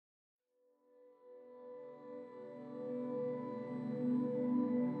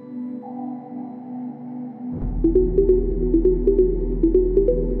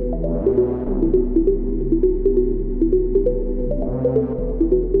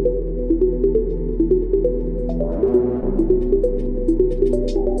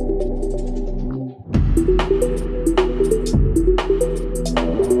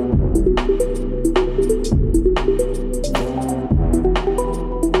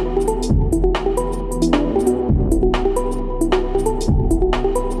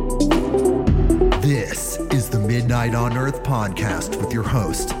Earth podcast with your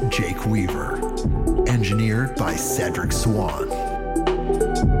host, Jake Weaver. Engineered by Cedric Swan.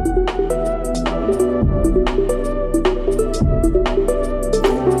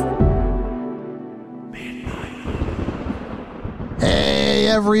 Hey,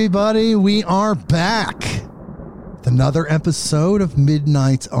 everybody, we are back with another episode of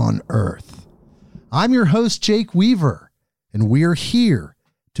Midnight on Earth. I'm your host, Jake Weaver, and we're here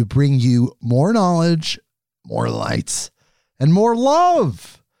to bring you more knowledge, more lights, and more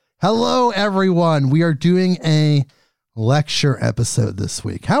love. Hello, everyone. We are doing a lecture episode this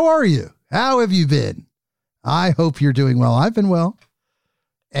week. How are you? How have you been? I hope you're doing well. I've been well,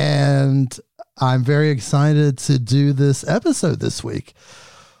 and I'm very excited to do this episode this week.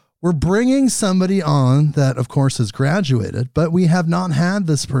 We're bringing somebody on that, of course, has graduated, but we have not had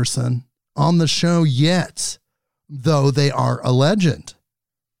this person on the show yet, though they are a legend.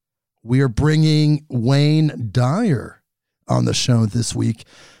 We are bringing Wayne Dyer on the show this week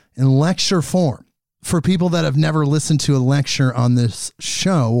in lecture form. For people that have never listened to a lecture on this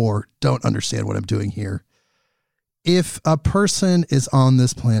show or don't understand what I'm doing here, if a person is on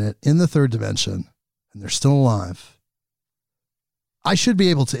this planet in the third dimension and they're still alive, I should be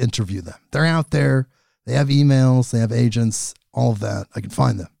able to interview them. They're out there. They have emails. They have agents, all of that. I can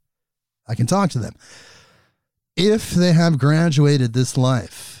find them. I can talk to them. If they have graduated this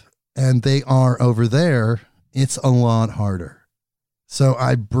life and they are over there, it's a lot harder. So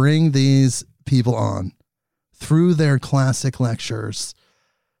I bring these people on through their classic lectures,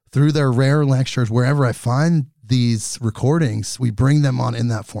 through their rare lectures, wherever I find these recordings, we bring them on in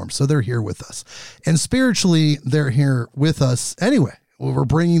that form. So they're here with us. And spiritually, they're here with us anyway. We're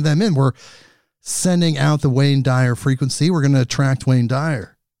bringing them in. We're sending out the Wayne Dyer frequency. We're going to attract Wayne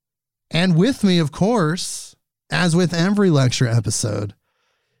Dyer. And with me, of course, as with every lecture episode,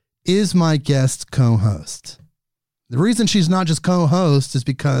 is my guest co-host. The reason she's not just co-host is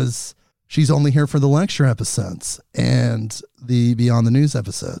because she's only here for the lecture episodes and the Beyond the News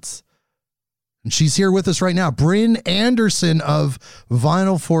episodes. And she's here with us right now, Bryn Anderson of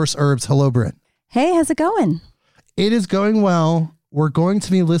Vinyl Force Herbs. Hello, Bryn. Hey, how's it going? It is going well. We're going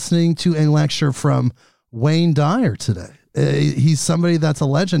to be listening to a lecture from Wayne Dyer today. He's somebody that's a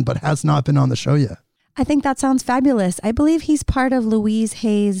legend, but has not been on the show yet. I think that sounds fabulous. I believe he's part of Louise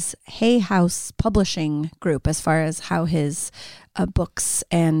Hay's Hay House publishing group as far as how his books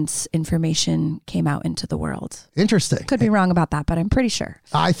and information came out into the world. Interesting. Could be wrong about that, but I'm pretty sure.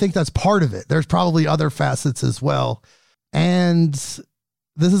 I think that's part of it. There's probably other facets as well. And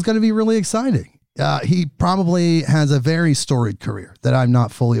this is going to be really exciting. He probably has a very storied career that I'm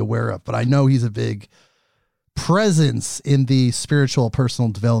not fully aware of, but I know he's a big presence in the spiritual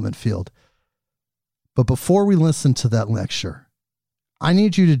personal development field. But before we listen to that lecture, I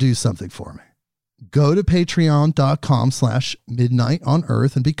need you to do something for me. Go to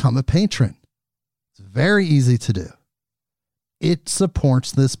patreon.com/midnightonearth and become a patron. It's very easy to do. It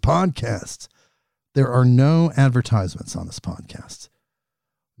supports this podcast. There are no advertisements on this podcast.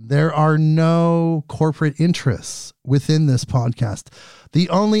 There are no corporate interests within this podcast. The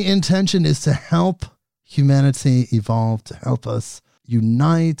only intention is to help humanity evolve, to help us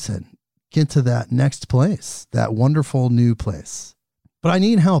unite and get to that next place, that wonderful new place. But I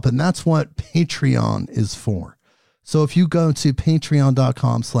need help, and that's what Patreon is for. So if you go to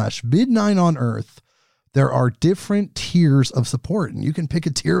patreon.com/midnightonearth, there are different tiers of support, and you can pick a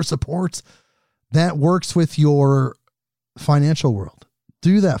tier of support that works with your financial world.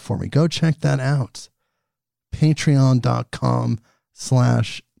 Do that for me. Go check that out.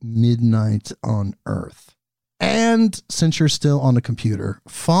 Patreon.com/midnightonearth. And since you're still on the computer,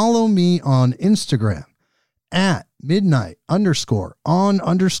 follow me on Instagram at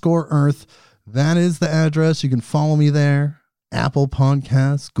midnight_on_earth. That is the address. You can follow me there. Apple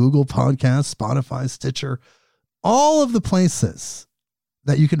Podcasts, Google Podcasts, Spotify, Stitcher, all of the places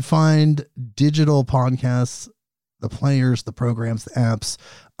that you can find digital podcasts, the players, the programs, the apps.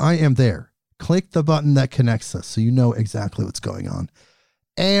 I am there. Click the button that connects us so you know exactly what's going on.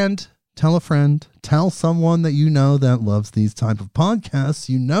 And tell a friend, tell someone that you know that loves these type of podcasts.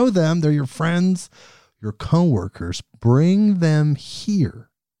 You know them, they're your friends, your coworkers. Bring them here.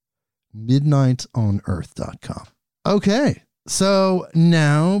 midnightonearth.com. Okay, so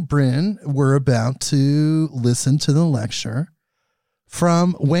now, Bryn, we're about to listen to the lecture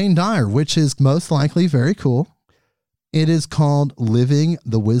from Wayne Dyer, which is most likely very cool. It is called Living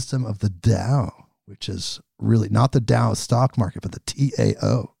the Wisdom of the Tao, which is really not the Dow stock market, but the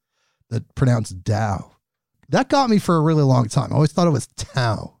TAO. That pronounced Dow. That got me for a really long time. I always thought it was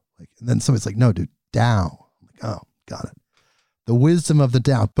Tao. And then somebody's like, no, dude, Tao. I'm like, oh, got it. The wisdom of the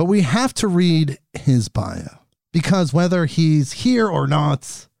Tao. But we have to read his bio. because whether he's here or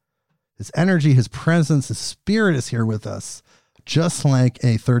not, his energy, his presence, his spirit is here with us, just like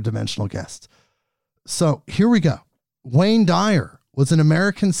a third dimensional guest. So here we go. Wayne Dyer was an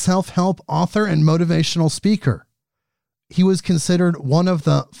American self-help author and motivational speaker. He was considered one of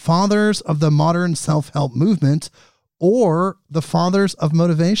the fathers of the modern self-help movement, or the fathers of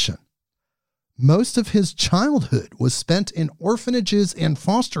motivation. Most of his childhood was spent in orphanages and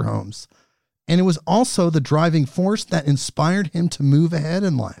foster homes, and it was also the driving force that inspired him to move ahead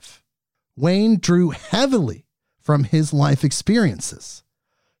in life. Wayne drew heavily from his life experiences.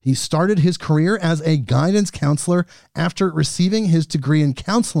 He started his career as a guidance counselor after receiving his degree in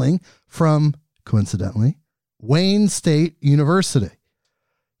counseling from, coincidentally, Wayne State University.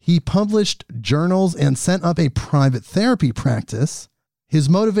 He published journals and set up a private therapy practice. His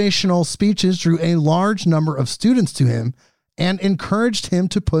motivational speeches drew a large number of students to him and encouraged him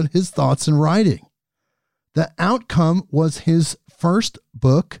to put his thoughts in writing. The outcome was his first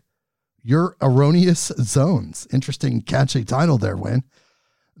book, Your Erroneous Zones. Interesting, catchy title there, Wayne.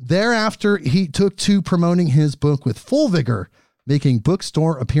 Thereafter, he took to promoting his book with full vigor, making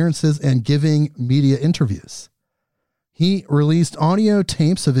bookstore appearances and giving media interviews. He released audio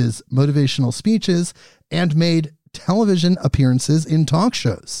tapes of his motivational speeches and made television appearances in talk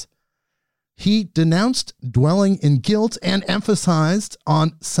shows. He denounced dwelling in guilt and emphasized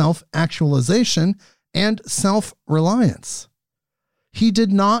on self-actualization and self-reliance. He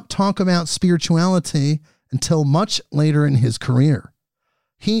did not talk about spirituality until much later in his career.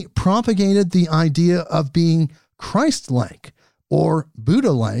 He propagated the idea of being Christ-like or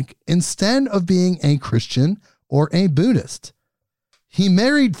Buddha-like instead of being a Christian or a Buddhist. He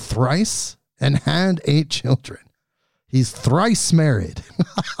married thrice and had 8 children. He's thrice married.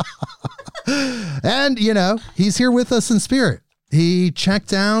 And, he's here with us in spirit. He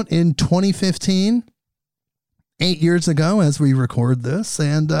checked out in 2015, 8 years ago as we record this,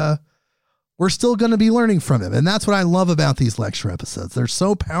 and we're still going to be learning from him. And that's what I love about these lecture episodes. They're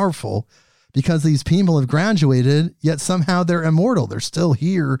so powerful because these people have graduated, yet somehow they're immortal. They're still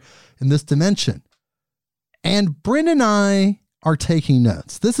here in this dimension. And Bryn and I are taking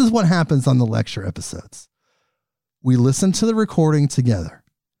notes. This is what happens on the lecture episodes. We listen to the recording together.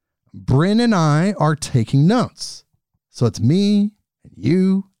 Bryn and I are taking notes. So it's me and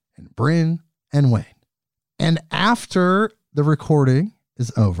you and Bryn and Wayne. And after the recording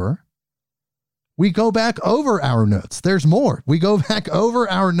is over, we go back over our notes. There's more. We go back over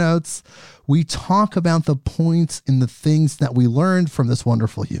our notes. We talk about the points and the things that we learned from this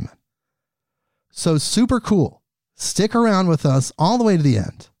wonderful human. So super cool. Stick around with us all the way to the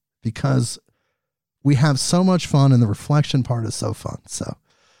end because we have so much fun and the reflection part is so fun. So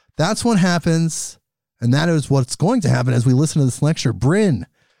that's what happens. And that is what's going to happen as we listen to this lecture. Bryn,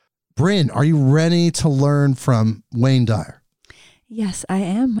 are you ready to learn from Wayne Dyer? Yes, I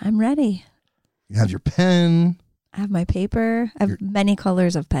am. I'm ready. You have your pen. I have my paper. I have many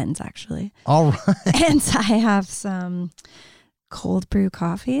colors of pens, actually. All right. And I have some cold brew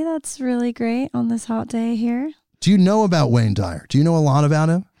coffee. That's really great on this hot day here. Do you know about Wayne Dyer? Do you know a lot about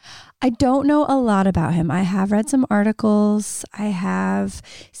him? I don't know a lot about him. I have read some articles. I have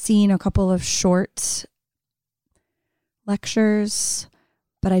seen a couple of short lectures,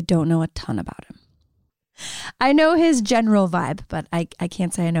 but I don't know a ton about him. I know his general vibe, but I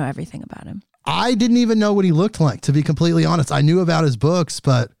can't say I know everything about him. I didn't even know what he looked like, to be completely honest. I knew about his books,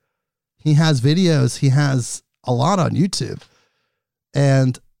 but he has videos. He has a lot on YouTube.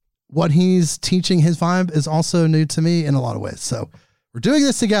 And what he's teaching, his vibe is also new to me in a lot of ways. So we're doing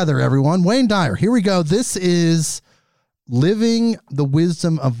this together, everyone. Wayne Dyer, here we go. This is Living the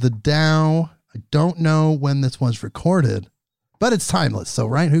Wisdom of the Tao. I don't know when this was recorded, but it's timeless. So,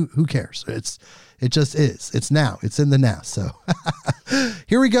 right? Who cares? It just is. It's now. It's in the now. So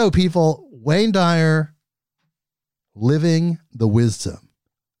here we go, people. Wayne Dyer, Living the Wisdom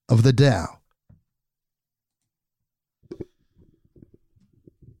of the Tao.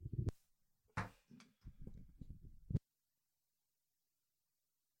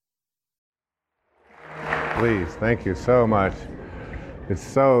 Please, thank you so much. It's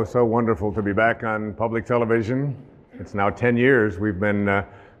so wonderful to be back on public television. It's now 10 years we've been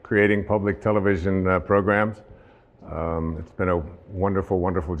creating public television programs. It's been a wonderful,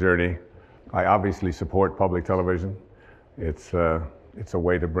 wonderful journey. I obviously support public television. It's a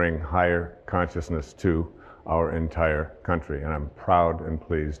way to bring higher consciousness to our entire country, and I'm proud and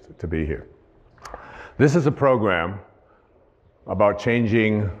pleased to be here. This is a program about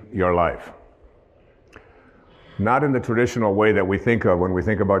changing your life. Not in the traditional way that we think of when we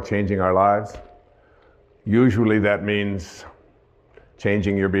think about changing our lives. Usually that means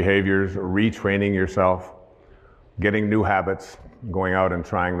changing your behaviors or retraining yourself getting new habits, going out and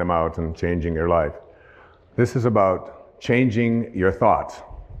trying them out and changing your life. This is about changing your thoughts,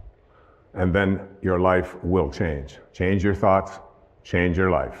 and then your life will change. Change your thoughts, change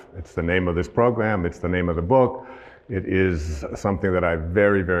your life. It's the name of this program, it's the name of the book. It is something that I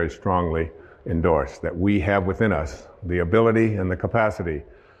very, very strongly endorse, that we have within us the ability and the capacity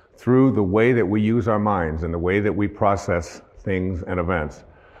through the way that we use our minds and the way that we process things and events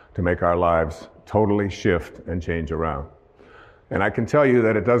to make our lives totally shift and change around. And I can tell you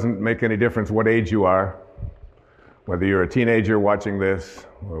that it doesn't make any difference what age you are, whether you're a teenager watching this,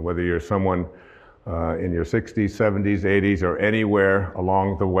 or whether you're someone in your 60s, 70s, 80s, or anywhere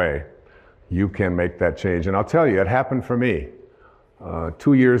along the way, you can make that change. And I'll tell you, it happened for me.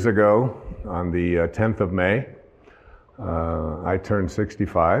 2 years ago, on the 10th of May, I turned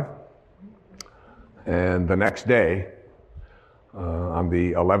 65. And the next day, on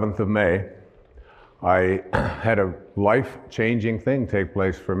the 11th of May, I had a life-changing thing take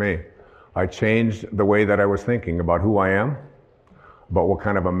place for me. I changed the way that I was thinking about who I am, about what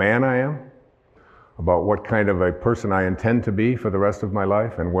kind of a man I am, about what kind of a person I intend to be for the rest of my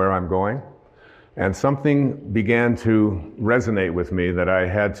life and where I'm going. And something began to resonate with me that I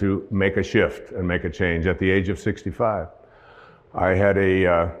had to make a shift and make a change at the age of 65. I had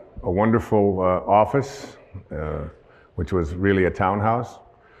a wonderful office, which was really a townhouse.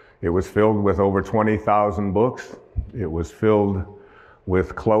 It was filled with over 20,000 books. It was filled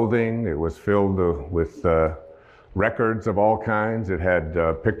with clothing. It was filled with records of all kinds. It had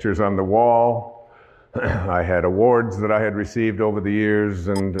pictures on the wall. I had awards that I had received over the years,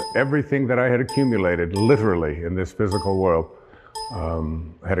 and everything that I had accumulated, literally, in this physical world,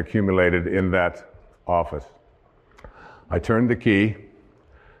 had accumulated in that office. I turned the key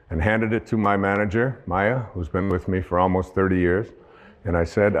and handed it to my manager, Maya, who's been with me for almost 30 years, and I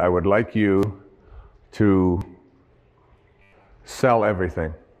said, I would like you to sell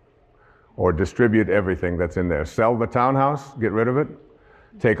everything or distribute everything that's in there. Sell the townhouse, get rid of it.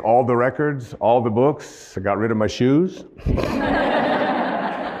 Take all the records, all the books. I got rid of my shoes.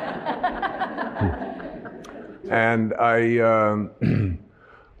 And I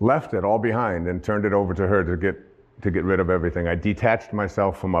left it all behind and turned it over to her to get rid of everything. I detached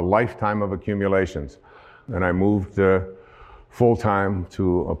myself from a lifetime of accumulations. And I moved full-time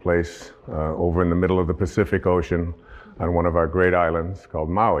to a place over in the middle of the Pacific Ocean on one of our great islands called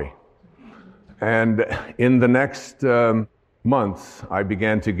Maui. And in the next months, I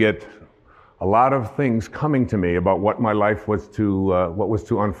began to get a lot of things coming to me about what my life was to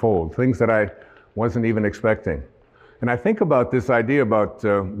unfold, things that I wasn't even expecting. And I think about this idea about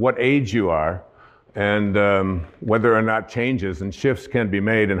what age you are and whether or not changes and shifts can be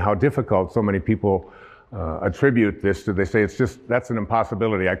made, and how difficult so many people attribute this to. They say, that's an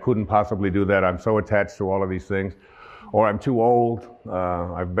impossibility. I couldn't possibly do that. I'm so attached to all of these things. Or I'm too old.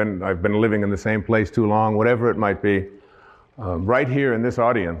 I've been living in the same place too long, whatever it might be. Right here in this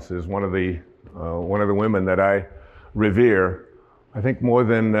audience is one of the women that I revere, I think more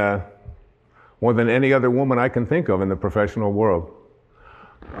than any other woman I can think of in the professional world.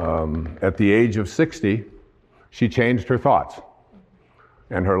 At the age of 60, she changed her thoughts,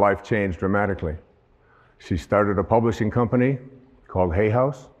 and her life changed dramatically. She started a publishing company called Hay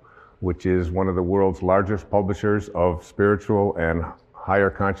House, which is one of the world's largest publishers of spiritual and higher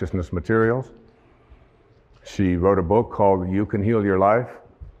consciousness materials. She wrote a book called You Can Heal Your Life.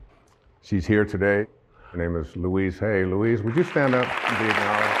 She's here today. Her name is Louise Hay. Louise, would you stand up and be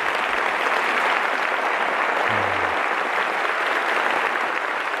acknowledged?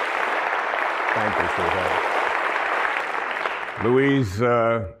 Thank you, sweetheart. Louise,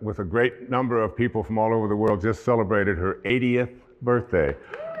 with a great number of people from all over the world, just celebrated her 80th birthday.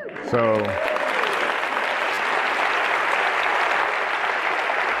 So,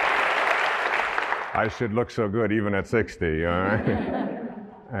 I should look so good even at 60, all right?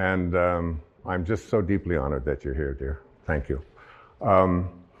 And I'm just so deeply honored that you're here, dear. Thank you.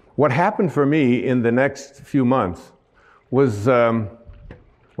 What happened for me in the next few months was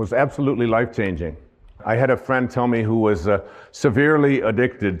absolutely life-changing. I had a friend tell me who was severely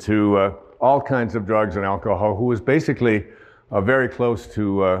addicted to all kinds of drugs and alcohol, who was basically very close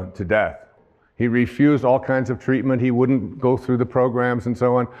to death. He refused all kinds of treatment. He wouldn't go through the programs and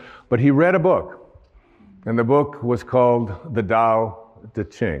so on. But he read a book. And the book was called The Tao Te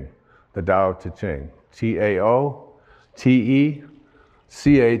Ching. The Tao Te Ching. T-A-O-T-E-C-H-I-N-G.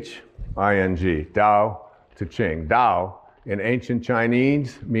 Tao Te Ching. Tao in ancient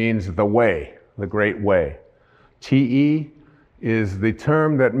Chinese means the way, the great way. Te is the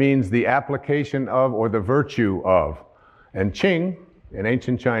term that means the application of or the virtue of. And Qing in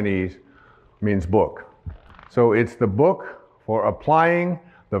ancient Chinese means book. So it's the book for applying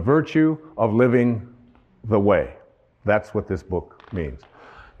the virtue of living the way. That's what this book means.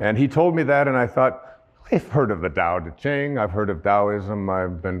 And he told me that, and I thought, I've heard of the Tao Te Ching. I've heard of Taoism.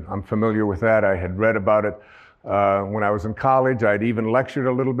 I'm familiar with that. I had read about it when I was in college. I'd even lectured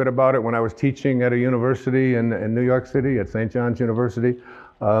a little bit about it when I was teaching at a university in New York City, at St. John's University.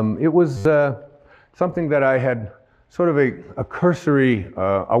 It was something that I had sort of a cursory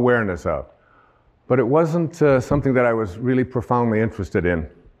awareness of. But it wasn't something that I was really profoundly interested in.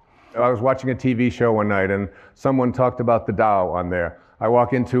 I was watching a TV show one night, and someone talked about the Tao on there. I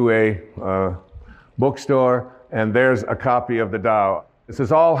walk into a bookstore, and there's a copy of the Tao. This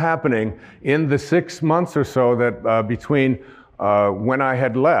is all happening in the 6 months or so that between when I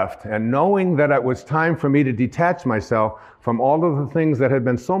had left and knowing that it was time for me to detach myself from all of the things that had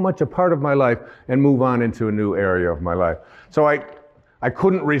been so much a part of my life and move on into a new area of my life. So I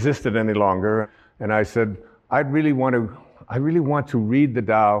couldn't resist it any longer, and I said, I really want to read the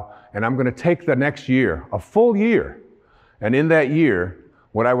Tao, and I'm going to take the next year, a full year, and in that year,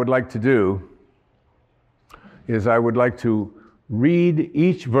 what I would like to do is I would like to read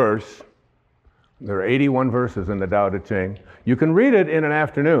each verse. There are 81 verses in the Tao Te Ching. You can read it in an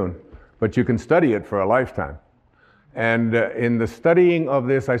afternoon, but you can study it for a lifetime. And in the studying of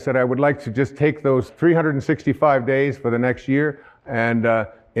this, I said I would like to just take those 365 days for the next year, and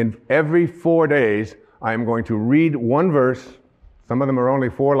in every 4 days, I am going to read one verse. Some of them are only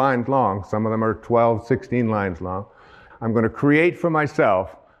 4 lines long. Some of them are 12, 16 lines long. I'm going to create for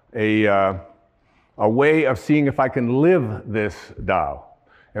myself a way of seeing if I can live this Tao.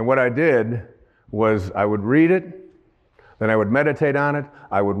 And what I did was I would read it, then I would meditate on it,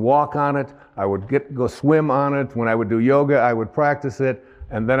 I would walk on it, I would go swim on it. When I would do yoga, I would practice it,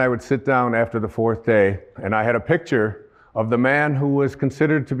 and then I would sit down after the 4th day, and I had a picture of the man who was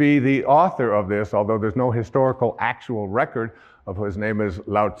considered to be the author of this, although there's no historical actual record of his name is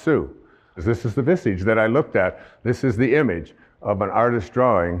Lao Tzu. This is the visage that I looked at. This is the image of an artist's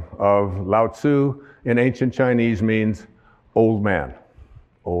drawing of Lao Tzu. In ancient Chinese means old man.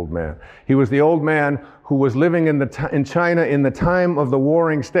 Old man. He was the old man who was living in China in the time of the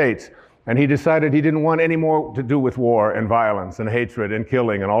warring states, and he decided he didn't want any more to do with war and violence and hatred and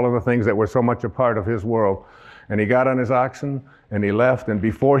killing and all of the things that were so much a part of his world. And he got on his oxen and he left, and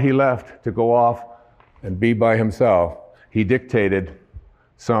before he left to go off and be by himself, he dictated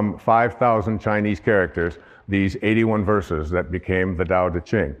some 5,000 Chinese characters, these 81 verses that became the Tao Te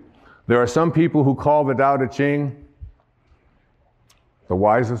Ching. There are some people who call the Tao Te Ching the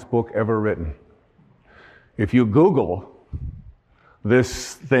wisest book ever written. If you Google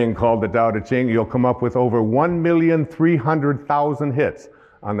this thing called the Tao Te Ching, you'll come up with over 1,300,000 hits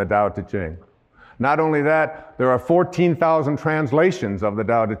on the Tao Te Ching. Not only that, there are 14,000 translations of the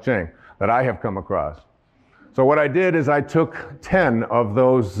Tao Te Ching that I have come across. So what I did is I took 10 of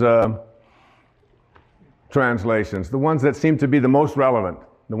those translations, the ones that seem to be the most relevant,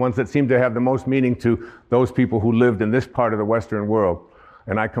 the ones that seem to have the most meaning to those people who lived in this part of the Western world,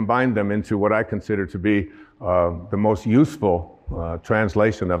 and I combined them into what I consider to be the most useful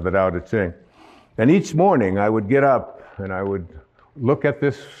translation of the Tao Te Ching. And each morning I would get up and I would look at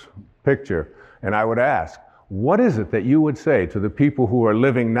this picture and I would ask, what is it that you would say to the people who are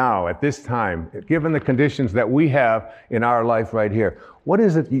living now at this time, given the conditions that we have in our life right here? What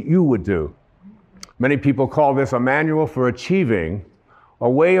is it you would do? Many people call this a manual for achieving a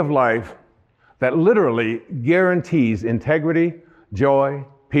way of life that literally guarantees integrity, joy,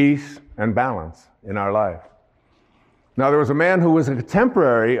 peace, and balance in our life. Now, there was a man who was a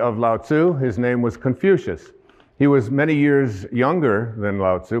contemporary of Lao Tzu. His name was Confucius. He was many years younger than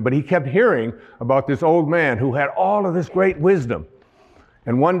Lao Tzu, but he kept hearing about this old man who had all of this great wisdom.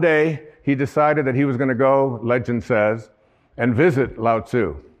 And one day, he decided that he was going to go, legend says, and visit Lao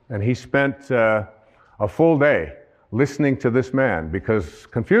Tzu. And he spent a full day listening to this man, because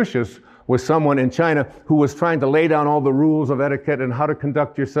Confucius was someone in China who was trying to lay down all the rules of etiquette and how to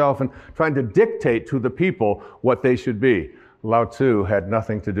conduct yourself and trying to dictate to the people what they should be. Lao Tzu had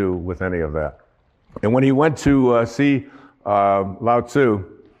nothing to do with any of that. And when he went to see Lao Tzu,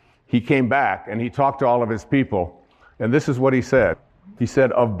 he came back and he talked to all of his people. And this is what he said. He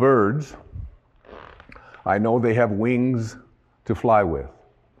said, "Of birds, I know they have wings to fly with.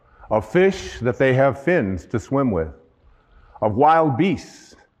 Of fish, that they have fins to swim with. Of wild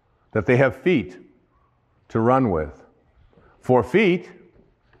beasts, that they have feet to run with. For feet,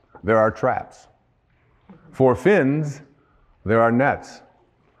 there are traps. For fins, there are nets.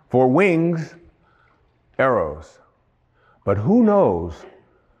 For wings, arrows. But who knows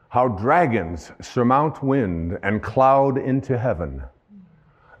how dragons surmount wind and cloud into heaven?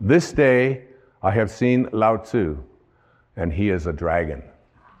 This day I have seen Lao Tzu, and he is a dragon.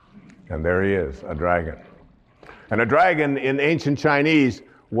 And there he is, a dragon. And a dragon in ancient Chinese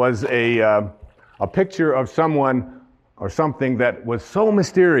was a picture of someone or something that was so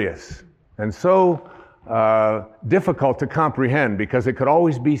mysterious and so difficult to comprehend because it could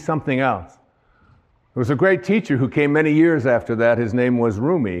always be something else. There was a great teacher who came many years after that. His name was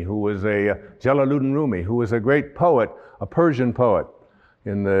Rumi, who was Jalaluddin Rumi, who was a great poet, a Persian poet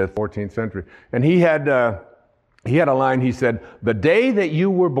in the 14th century. And he had a line, he said, "The day that you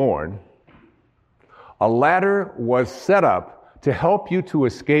were born, a ladder was set up to help you to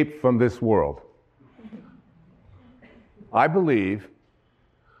escape from this world." I believe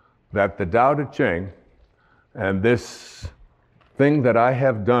that the Tao Te Ching and this thing that I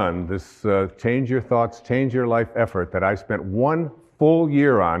have done, this Change Your Thoughts, Change Your Life effort that I spent 1 full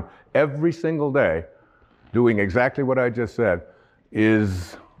year on every single day, doing exactly what I just said,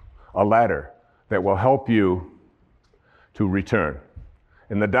 is a ladder that will help you to return.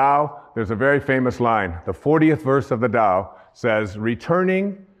 In the Tao, there's a very famous line. The 40th verse of the Tao says,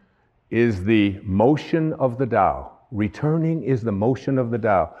 "Returning is the motion of the Tao." Returning is the motion of the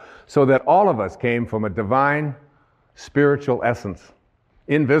Tao. So that all of us came from a divine spiritual essence,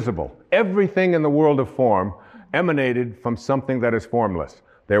 invisible. Everything in the world of form emanated from something that is formless.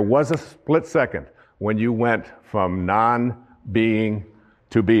 There was a split second when you went from non-being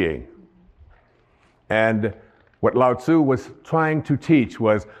to being. And what Lao Tzu was trying to teach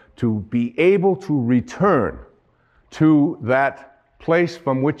was to be able to return to that place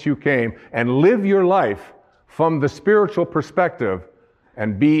from which you came and live your life from the spiritual perspective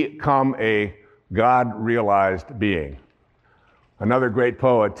and become a God-realized being. Another great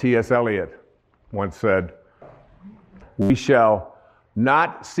poet, T.S. Eliot, once said, "We shall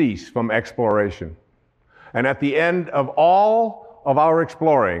not cease from exploration. And at the end of all of our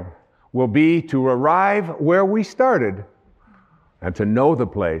exploring will be to arrive where we started and to know the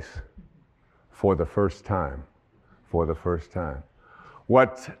place for the first time." For the first time.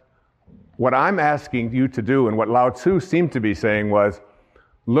 What I'm asking you to do, and what Lao Tzu seemed to be saying, was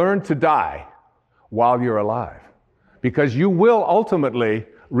learn to die while you're alive, because you will ultimately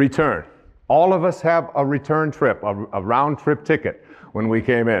return. All of us have a return trip, a round trip ticket when we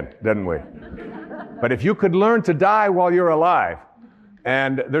came in, didn't we? But if you could learn to die while you're alive,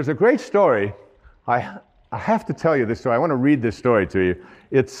 and there's a great story, I have to tell you this story. I want to read this story to you.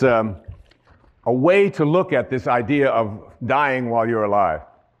 It's a way to look at this idea of dying while you're alive.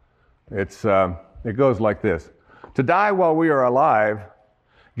 It goes like this. To die while we are alive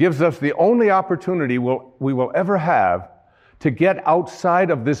gives us the only opportunity we will ever have to get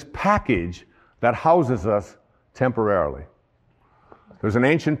outside of this package that houses us temporarily. There's an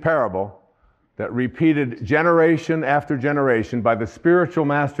ancient parable that repeated generation after generation by the spiritual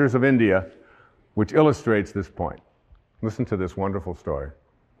masters of India, which illustrates this point. Listen to this wonderful story.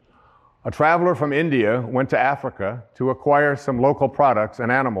 A traveler from India went to Africa to acquire some local products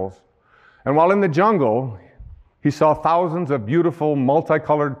and animals. And while in the jungle, he saw thousands of beautiful,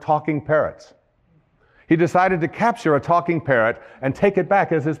 multicolored talking parrots. He decided to capture a talking parrot and take it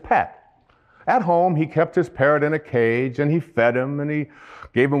back as his pet. At home, he kept his parrot in a cage, and he fed him, and he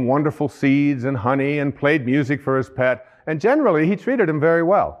gave him wonderful seeds and honey, and played music for his pet, and generally, he treated him very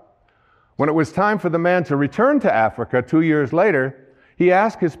well. When it was time for the man to return to Africa 2 years later, he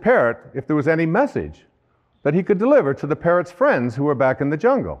asked his parrot if there was any message that he could deliver to the parrot's friends who were back in the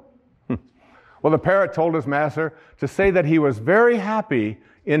jungle. Well, the parrot told his master to say that he was very happy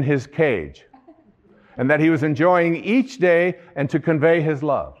in his cage and that he was enjoying each day and to convey his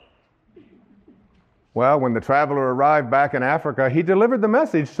love. Well, when the traveler arrived back in Africa, he delivered the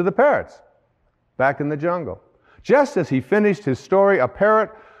message to the parrots back in the jungle. Just as he finished his story, a parrot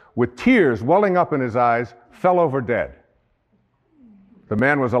with tears welling up in his eyes fell over dead. The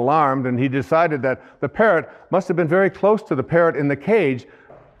man was alarmed, and he decided that the parrot must have been very close to the parrot in the cage,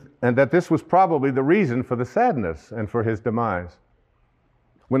 and that this was probably the reason for the sadness and for his demise.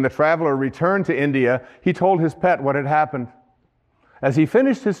 When the traveler returned to India, he told his pet what had happened. As he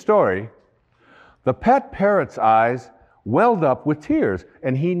finished his story, the pet parrot's eyes welled up with tears,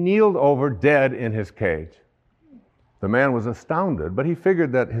 and he kneeled over dead in his cage. The man was astounded, but he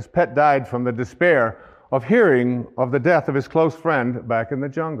figured that his pet died from the despair of hearing of the death of his close friend back in the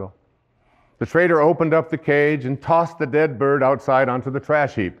jungle. The trader opened up the cage and tossed the dead bird outside onto the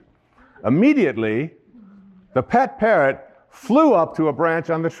trash heap. Immediately, the pet parrot flew up to a branch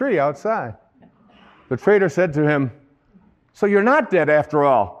on the tree outside. The trader said to him, "So you're not dead after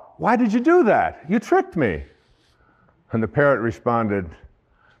all. Why did you do that? You tricked me." And the parrot responded,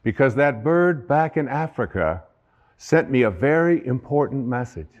 "Because that bird back in Africa sent me a very important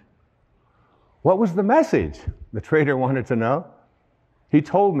message. What was the message the trader wanted to know? He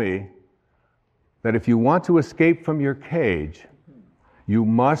told me that if you want to escape from your cage, you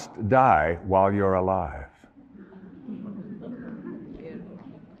must die while you're alive.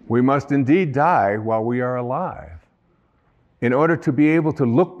 We must indeed die while we are alive in order to be able to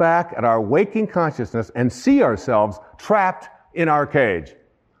look back at our waking consciousness and see ourselves trapped in our cage,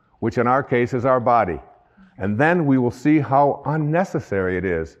 which in our case is our body. And then we will see how unnecessary it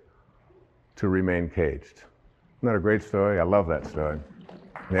is to remain caged. Isn't that a great story? I love that story.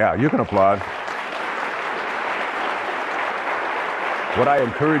 Yeah, you can applaud. What I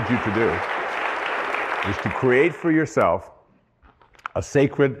encourage you to do is to create for yourself a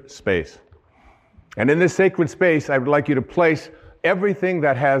sacred space. And in this sacred space, I would like you to place everything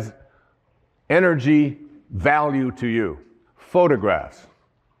that has energy value to you. Photographs.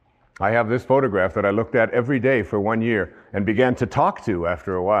 I have this photograph that I looked at every day for 1 year and began to talk to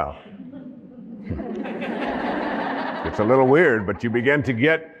after a while. It's a little weird, but you begin to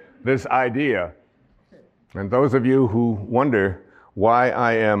get this idea. And those of you who wonder why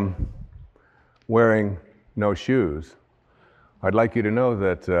I am wearing no shoes, I'd like you to know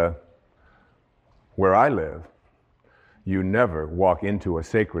that where I live, you never walk into a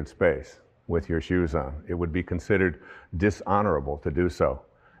sacred space with your shoes on. It would be considered dishonorable to do so.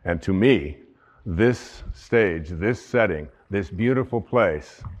 And to me, this stage, this setting, this beautiful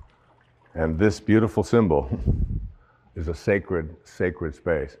place, and this beautiful symbol is a sacred, sacred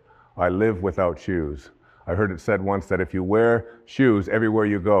space. I live without shoes. I heard it said once that if you wear shoes everywhere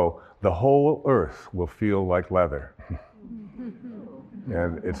you go, the whole earth will feel like leather.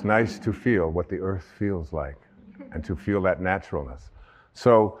 And it's nice to feel what the earth feels like and to feel that naturalness.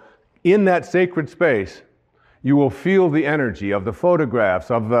 So in that sacred space, you will feel the energy of the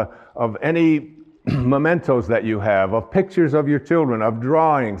photographs, of any mementos that you have, of pictures of your children, of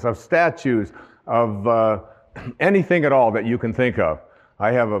drawings, of statues, of anything at all that you can think of.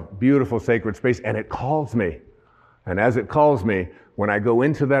 I have a beautiful sacred space, and it calls me. And as it calls me, when I go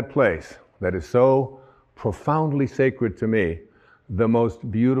into that place that is so profoundly sacred to me, the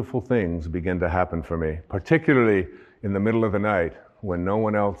most beautiful things begin to happen for me, particularly in the middle of the night when no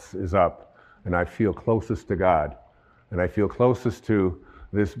one else is up, and I feel closest to God, and I feel closest to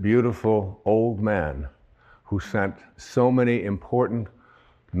this beautiful old man who sent so many important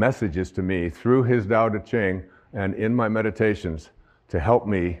messages to me through his Tao Te Ching and in my meditations to help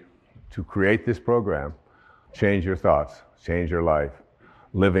me to create this program, Change Your Thoughts, Change Your Life,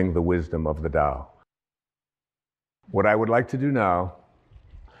 Living the Wisdom of the Tao. What I would like to do now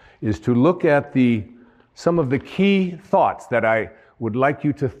is to look at some of the key thoughts that I would like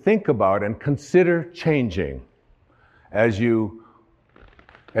you to think about and consider changing as you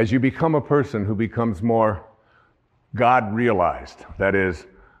become a person who becomes more God-realized. That is,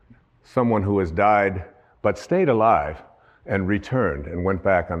 someone who has died but stayed alive and returned and went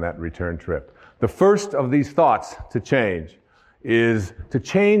back on that return trip. The first of these thoughts to change is to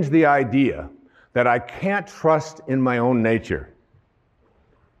change the idea that I can't trust in my own nature.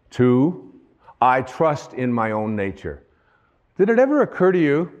 2, I trust in my own nature. Did it ever occur to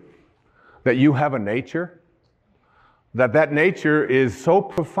you that you have a nature? That nature is so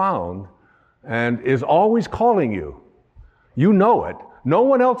profound and is always calling you. You know it. No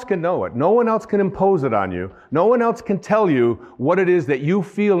one else can know it. No one else can impose it on you. No one else can tell you what it is that you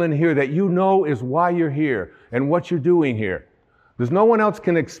feel in here that you know is why you're here and what you're doing here. There's no one else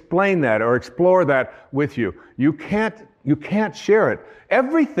can explain that or explore that with you. You can't share it.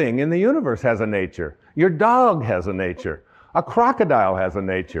 Everything in the universe has a nature. Your dog has a nature. A crocodile has a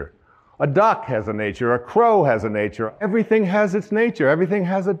nature. A duck has a nature. A crow has a nature. Everything has its nature. Everything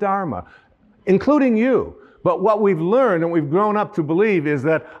has a dharma, including you. But what we've learned and we've grown up to believe is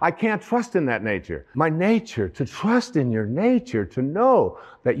that I can't trust in that nature. My nature, to trust in your nature, to know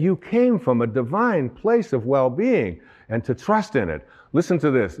that you came from a divine place of well-being and to trust in it. Listen to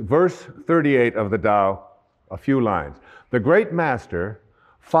this, verse 38 of the Tao, a few lines. The great master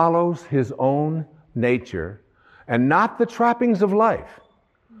follows his own nature and not the trappings of life.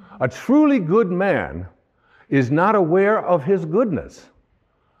 A truly good man is not aware of his goodness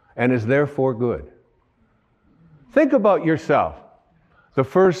and is therefore good. Think about yourself. The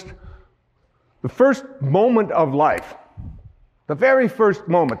first moment of life, the very first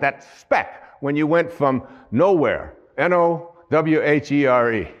moment, that speck when you went from nowhere,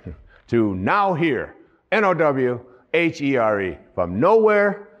 N-O-W-H-E-R-E, to now here, N-O-W-H-E-R-E, from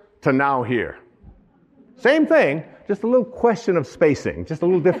nowhere to now here. Same thing, just a little question of spacing, just a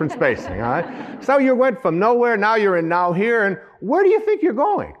little different spacing, all right? So you went from nowhere, now you're in now here, and where do you think you're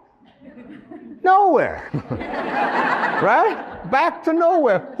going? Nowhere. Right? Back to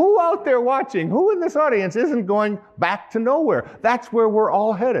nowhere. Who out there watching, who in this audience isn't going back to nowhere? That's where we're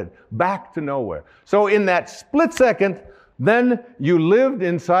all headed, back to nowhere. So in that split second, then you lived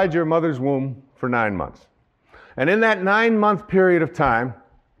inside your mother's womb for 9 months. And in that 9-month period of time,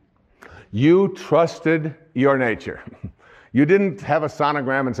 you trusted your nature. You didn't have a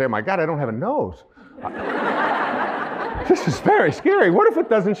sonogram and say, oh my God, I don't have a nose. This is very scary. What if it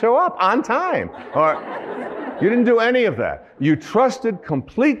doesn't show up on time? Or you didn't do any of that. You trusted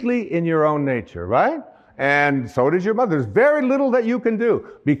completely in your own nature, right? And so did your mother. There's very little that you can do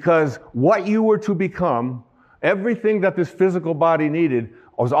because what you were to become, everything that this physical body needed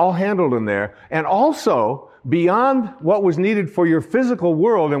was all handled in there. And also, beyond what was needed for your physical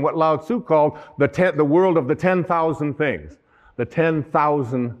world and what Lao Tzu called the world of the 10,000 things. The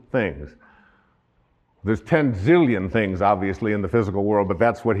 10,000 things. There's 10 zillion things, obviously, in the physical world, but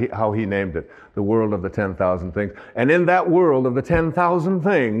that's how he named it, the world of the 10,000 things. And in that world of the 10,000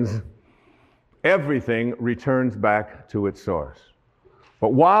 things, everything returns back to its source.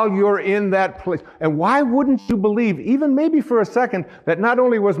 But while you're in that place, and why wouldn't you believe, even maybe for a second, that not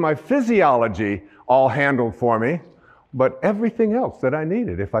only was my physiology all handled for me, but everything else that I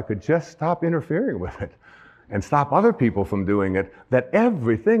needed, if I could just stop interfering with it and stop other people from doing it, that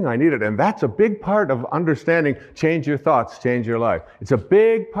everything I needed. And that's a big part of understanding change your thoughts, change your life. It's a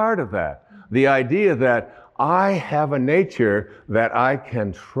big part of that. The idea that I have a nature that I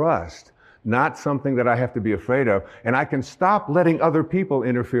can trust, not something that I have to be afraid of, and I can stop letting other people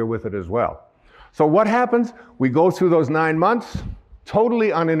interfere with it as well. So what happens? We go through those 9 months,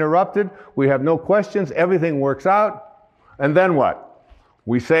 totally uninterrupted. We have no questions. Everything works out. And then what?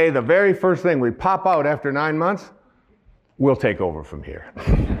 We say the very first thing, we pop out after 9 months, we'll take over from here.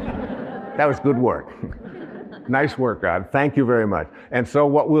 That was good work. Nice work, God. Thank you very much. And so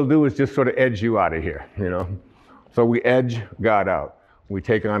what we'll do is just sort of edge you out of here, you know. So we edge God out. We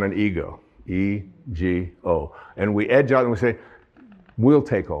take on an ego, E-G-O. And we edge out and we say, we'll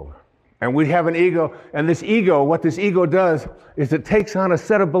take over. And we have an ego, and this ego, what this ego does is it takes on a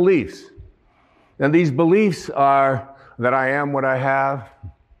set of beliefs. And these beliefs are that I am what I have,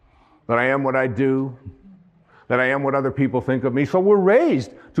 that I am what I do, that I am what other people think of me. So we're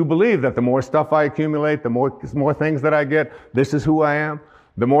raised to believe that the more stuff I accumulate, the more things that I get, this is who I am.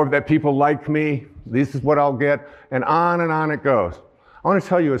 The more that people like me, this is what I'll get, and on it goes. I want to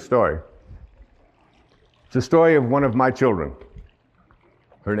tell you a story. It's a story of one of my children.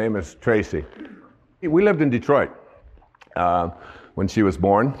 Her name is Tracy. We lived in Detroit when she was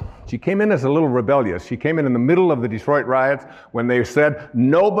born. She came in as a little rebellious. She came in the middle of the Detroit riots when they said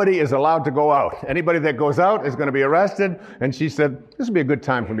nobody is allowed to go out. Anybody that goes out is going to be arrested. And she said, this would be a good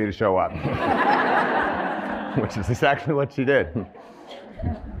time for me to show up. Which is exactly what she did.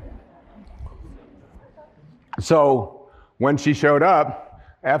 So when she showed up,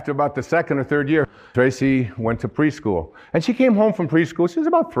 after about the second or third year, Tracy went to preschool. And she came home from preschool. She was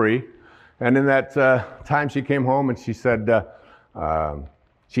about 3. And in that time, she came home and she said,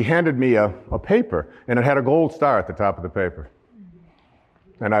 she handed me a paper, and it had a gold star at the top of the paper.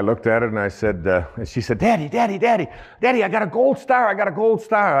 And I looked at it and I said, and she said, Daddy, I got a gold star.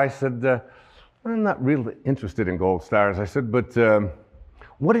 I said, I'm not really interested in gold stars. I said, but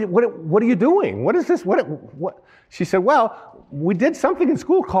what are you doing? What is this? What? She said, well, we did something in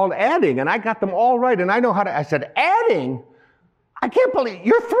school called adding, and I got them all right, and I know how to. I said, adding? I can't believe,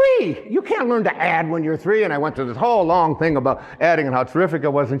 you're 3. You can't learn to add when you're 3. And I went through this whole long thing about adding and how terrific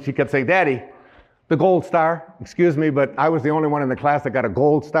it was, and she kept saying, Daddy, the gold star, excuse me, but I was the only one in the class that got a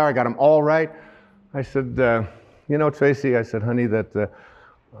gold star. I got them all right. I said, you know, Tracy, I said, honey, I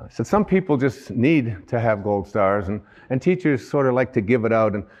said, some people just need to have gold stars, and teachers sort of like to give it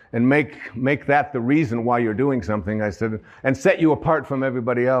out and make that the reason why you're doing something. I said, and set you apart from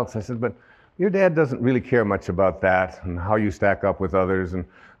everybody else. I said, but your dad doesn't really care much about that and how you stack up with others, and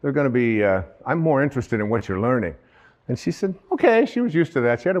they're going to be, I'm more interested in what you're learning. And she said, okay, she was used to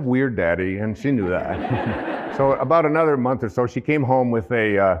that. She had a weird daddy, and she knew that. So about another month or so, she came home with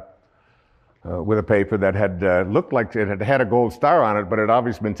a paper that had looked like it had a gold star on it, but it had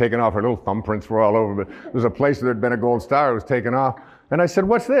obviously been taken off. Her little thumbprints were all over, but there was a place that had been a gold star. It was taken off. And I said,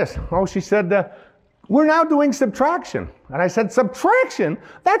 what's this? Oh, she said, we're now doing subtraction. And I said, subtraction?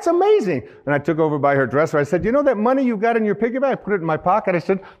 That's amazing. And I took over by her dresser. I said, you know that money you got in your piggy bank? I put it in my pocket. I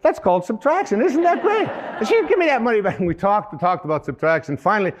said, that's called subtraction. Isn't that great? And she said, give me that money back. And we talked about subtraction.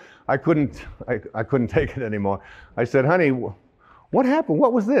 Finally, I couldn't take it anymore. I said, honey, what happened?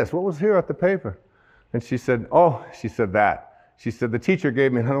 What was this? What was here at the paper? And she said, that. She said, the teacher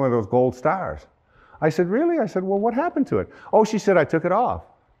gave me one of those gold stars. I said, really? I said, well, what happened to it? Oh, she said, I took it off.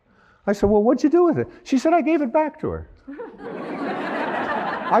 I said, well, what'd you do with it? She said, I gave it back to her.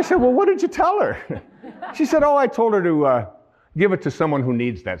 I said, well, what did you tell her? She said, oh, I told her to give it to someone who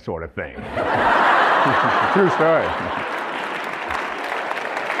needs that sort of thing. True story.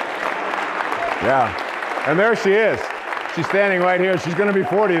 Yeah. And there she is. She's standing right here. She's going to be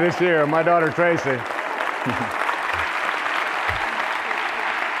 40 this year, my daughter Tracy.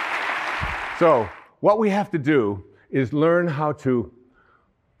 So what we have to do is learn how to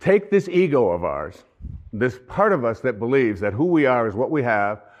take this ego of ours, this part of us that believes that who we are is what we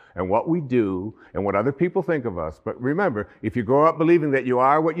have and what we do and what other people think of us. But remember, if you grow up believing that you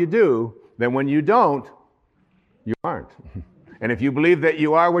are what you do, then when you don't, you aren't. And if you believe that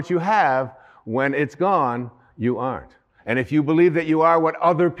you are what you have, when it's gone, you aren't. And if you believe that you are what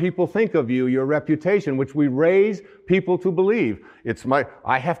other people think of you, your reputation, which we raise people to believe,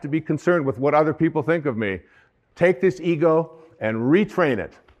 I have to be concerned with what other people think of me. Take this ego and retrain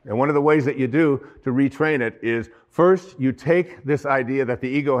it. And one of the ways that you do to retrain it is, first, you take this idea that the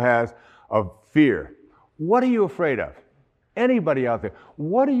ego has of fear. What are you afraid of? Anybody out there,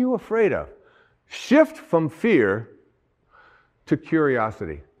 what are you afraid of? Shift from fear to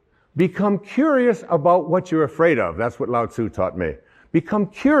curiosity. Become curious about what you're afraid of. That's what Lao Tzu taught me. Become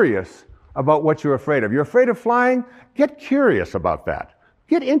curious about what you're afraid of. You're afraid of flying? Get curious about that.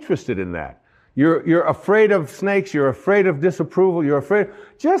 Get interested in that. You're afraid of snakes. You're afraid of disapproval. You're afraid.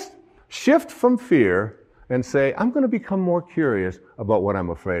 Just shift from fear and say, I'm going to become more curious about what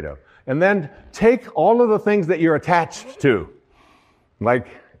I'm afraid of. And then take all of the things that you're attached to, like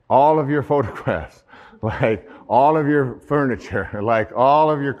all of your photographs, like all of your furniture, like all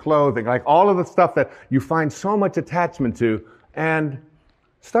of your clothing, like all of the stuff that you find so much attachment to, and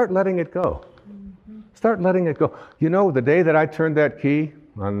start letting it go. Start letting it go. You know, the day that I turned that key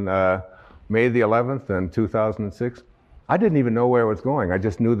on May the 11th in 2006, I didn't even know where it was going. I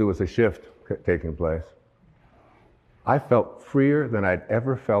just knew there was a shift taking place. I felt freer than I'd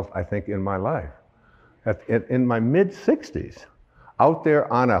ever felt, I think, in my life. In my mid-60s, out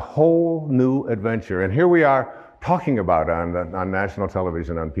there on a whole new adventure. And here we are talking about it on national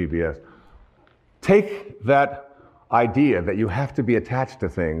television, on PBS. Take that idea that you have to be attached to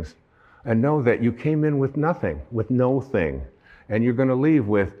things and know that you came in with nothing, with no thing. And you're going to leave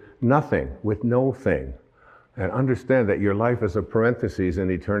with nothing, with no thing. And understand that your life is a parenthesis in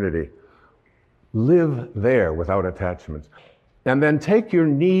eternity. Live there without attachments. And then take your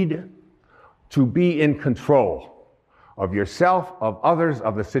need to be in control of yourself, of others,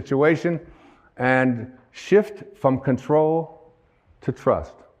 of the situation, and shift from control to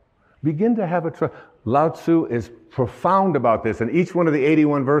trust. Begin to have a trust. Lao Tzu is profound about this. In each one of the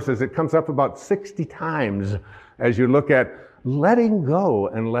 81 verses, it comes up about 60 times as you look at letting go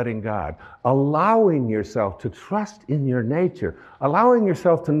and letting God, allowing yourself to trust in your nature, allowing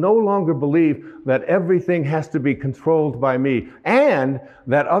yourself to no longer believe that everything has to be controlled by me and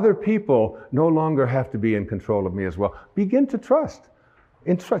that other people no longer have to be in control of me as well. Begin to trust.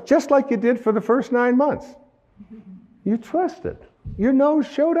 Just like you did for the first 9 months. You trusted. Your nose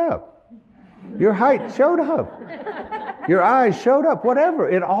showed up. Your height showed up. Your eyes showed up. Whatever.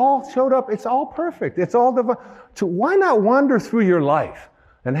 It all showed up. It's all perfect. It's all divine. So why not wander through your life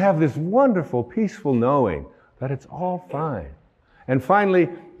and have this wonderful, peaceful knowing that it's all fine? And finally,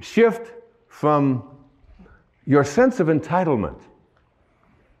 shift from your sense of entitlement.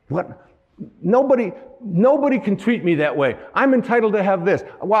 Nobody can treat me that way. I'm entitled to have this.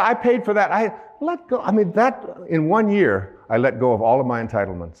 Well, I paid for that. I let go. I mean, that in 1 year, I let go of all of my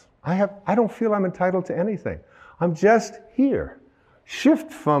entitlements. I don't feel I'm entitled to anything. I'm just here.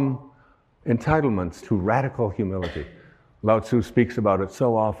 Shift from entitlements to radical humility. Lao Tzu speaks about it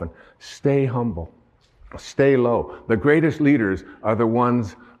so often. Stay humble. Stay low. The greatest leaders are the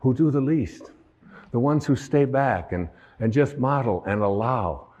ones who do the least. The ones who stay back and just model and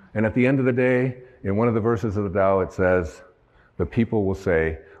allow. And at the end of the day, in one of the verses of the Tao, it says, the people will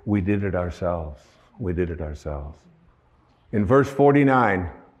say, we did it ourselves. We did it ourselves. In verse 49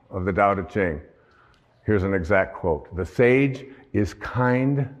 of the Tao Te Ching, here's an exact quote. The sage is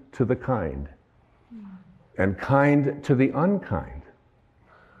kind to the kind and kind to the unkind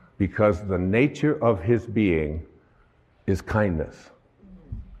because the nature of his being is kindness.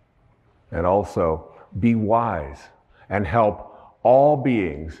 And also, be wise and help all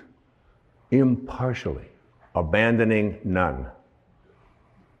beings impartially, abandoning none.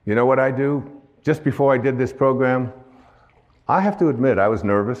 You know what I do? Just before I did this program, I have to admit I was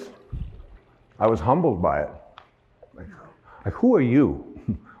nervous. I was humbled by it. Like, who are you,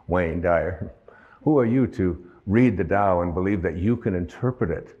 Wayne Dyer? Who are you to read the Tao and believe that you can interpret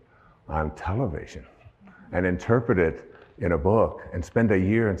it on television and interpret it in a book and spend a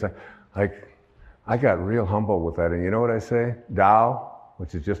year and say, like, I got real humble with that. And you know what I say? Tao,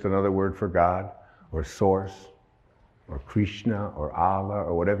 which is just another word for God, or Source, or Krishna, or Allah,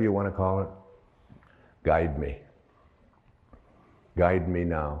 or whatever you want to call it. Guide me. Guide me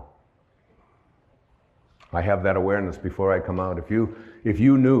now. I have that awareness before I come out. If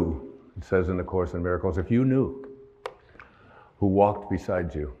you knew, it says in the Course in Miracles, if you knew who walked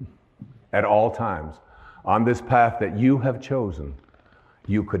beside you at all times on this path that you have chosen,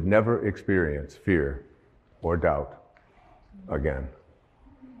 you could never experience fear or doubt again.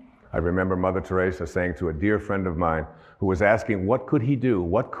 I remember Mother Teresa saying to a dear friend of mine who was asking, what could he do?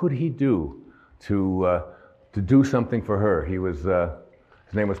 What could he do to do something for her? His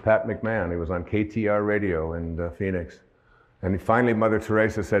name was Pat McMahon. He was on KTR radio in Phoenix. And finally, Mother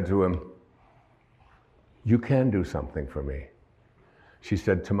Teresa said to him, you can do something for me. She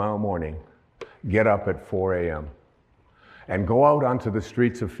said, tomorrow morning, get up at 4 a.m. and go out onto the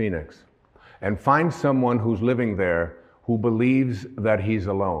streets of Phoenix and find someone who's living there who believes that he's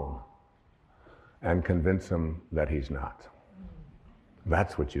alone and convince him that he's not.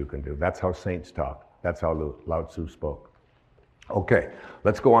 That's what you can do. That's how saints talk. That's how Lao Tzu spoke. Okay,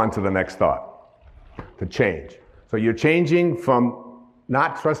 let's go on to the next thought, to change. So you're changing from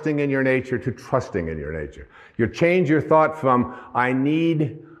not trusting in your nature to trusting in your nature. You change your thought from, I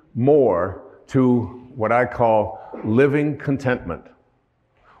need more, to what I call living contentment.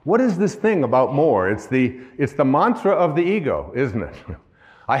 What is this thing about more? It's the mantra of the ego, isn't it?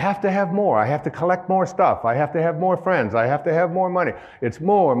 I have to have more. I have to collect more stuff. I have to have more friends. I have to have more money. It's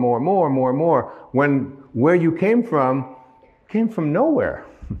more, when where you came from nowhere.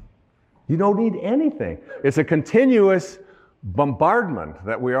 You don't need anything. It's a continuous bombardment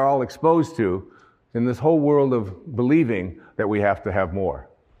that we are all exposed to in this whole world of believing that we have to have more.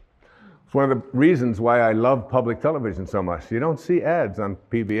 It's one of the reasons why I love public television so much. You don't see ads on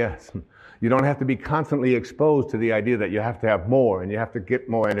PBS. You don't have to be constantly exposed to the idea that you have to have more and you have to get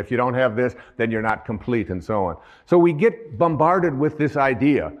more, and if you don't have this, then you're not complete, and so on. So we get bombarded with this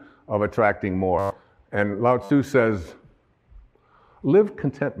idea of attracting more. And Lao Tzu says, live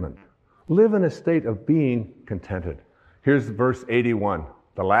contentment. Live in a state of being contented. Here's verse 81,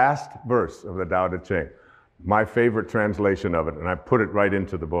 the last verse of the Tao Te Ching, my favorite translation of it, and I put it right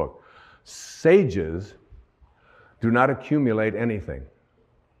into the book. Sages do not accumulate anything,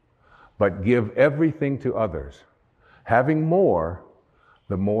 but give everything to others. Having more,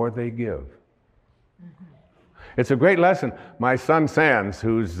 the more they give. Mm-hmm. It's a great lesson. My son Sands,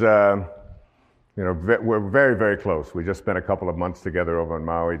 who's, we're very, very close. We just spent a couple of months together over in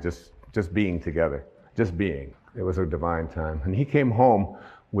Maui, just being together, just being. It was a divine time. And he came home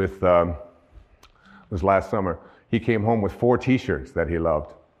with, it was last summer, he came home with 4 t-shirts that he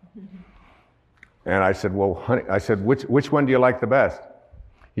loved. And I said, well, honey, which one do you like the best?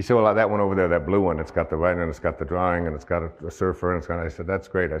 He said, well, that one over there, that blue one, it's got the writing and it's got the drawing and it's got a surfer and it's got, I said, that's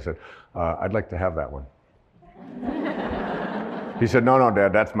great. I said, I'd like to have that one. He said, no,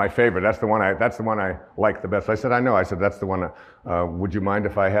 Dad, that's my favorite. That's the one I like the best. I said, I know. I said, that's the one. Would you mind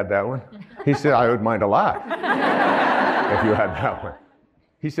if I had that one? He said, I would mind a lot if you had that one.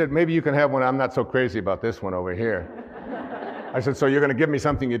 He said, maybe you can have one. I'm not so crazy about this one over here. I said, so you're going to give me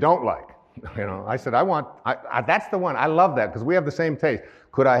something you don't like? I said, that's the one. I love that because we have the same taste.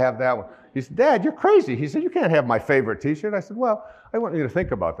 Could I have that one? He said, Dad, you're crazy. He said, you can't have my favorite t-shirt. I said, well, I want you to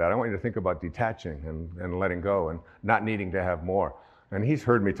think about that. I want you to think about detaching and letting go and not needing to have more. And he's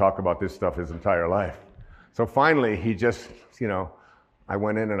heard me talk about this stuff his entire life. So finally, he just, I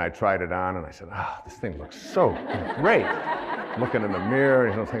went in and I tried it on and I said, this thing looks so great. Looking in the mirror,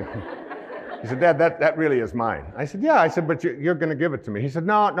 he said, Dad, that really is mine. I said, yeah. I said, but you're going to give it to me. He said,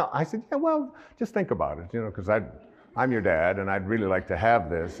 no. I said, yeah, well, just think about it, because I'm your dad and I'd really like to have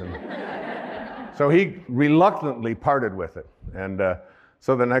this. And so he reluctantly parted with it. And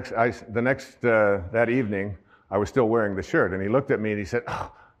so that evening, I was still wearing the shirt. And he looked at me and he said,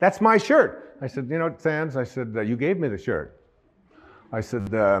 oh, that's my shirt. I said, Sands, I said, you gave me the shirt. I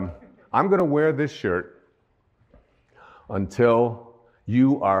said, I'm going to wear this shirt until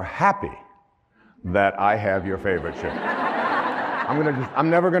you are happy that I have your favorite shirt. I'm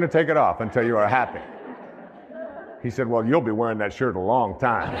never going to take it off until you are happy. He said, well, you'll be wearing that shirt a long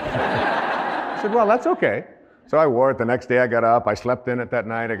time. I said, well, that's okay. So I wore it the next day. I got up. I slept in it that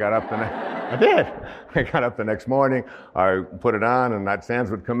night. I got up I did. I got up the next morning. I put it on, and that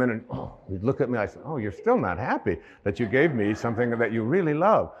Sands would come in and he'd look at me. I said, oh, you're still not happy that you gave me something that you really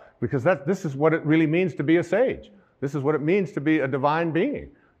love, because this is what it really means to be a sage. This is what it means to be a divine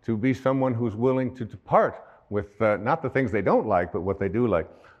being, to be someone who's willing to depart with not the things they don't like, but what they do like.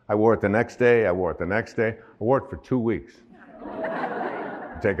 I wore it the next day. I wore it for 2 weeks.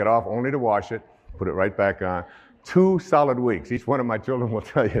 Take it off only to wash it, put it right back on. 2 solid weeks. Each one of my children will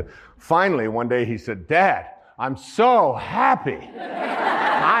tell you. Finally, one day he said, "Dad, I'm so happy.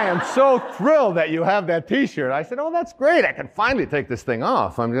 I am so thrilled that you have that t-shirt." I said, "Oh, that's great. I can finally take this thing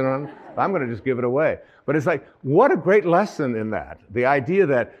off. I'm going to just give it away." But it's like, what a great lesson in that. The idea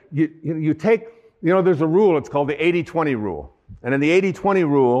that you take, there's a rule, it's called the 80-20 rule. And in the 80-20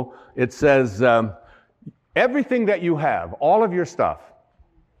 rule, it says, everything that you have, all of your stuff,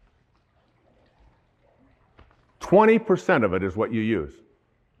 20% of it is what you use.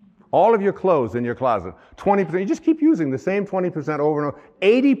 All of your clothes in your closet, 20%. You just keep using the same 20% over and over.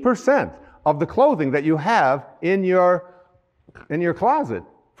 80% of the clothing that you have in your closet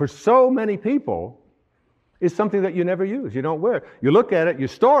for so many people is something that you never use. You don't wear. You look at it, you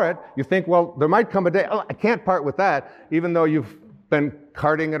store it, you think, well, there might come a day, I can't part with that, even though you've been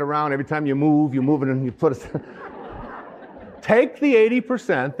carting it around. Every time you move it and you put it. Take the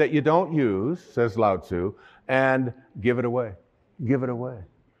 80% that you don't use, says Lao Tzu, and give it away. Give it away.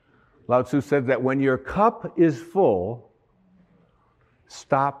 Lao Tzu said that when your cup is full,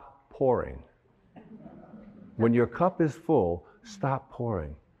 stop pouring. When your cup is full, stop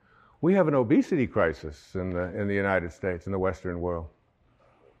pouring. We have an obesity crisis in the United States, in the Western world.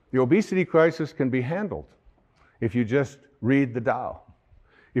 The obesity crisis can be handled if you just read the Tao.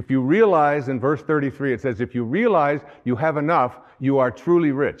 If you realize, in verse 33, it says, if you realize you have enough, you are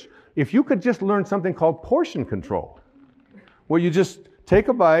truly rich. If you could just learn something called portion control, where you just take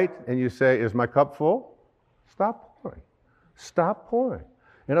a bite and you say, is my cup full? Stop pouring. Stop pouring.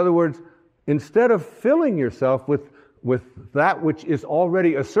 In other words, instead of filling yourself with that which is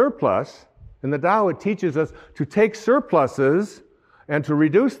already a surplus, in the Tao it teaches us to take surpluses and to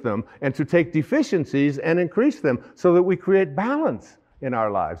reduce them, and to take deficiencies and increase them, so that we create balance in our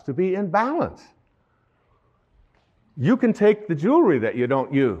lives, to be in balance. You can take the jewelry that you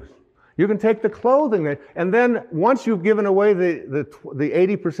don't use. You can take the clothing, and then once you've given away the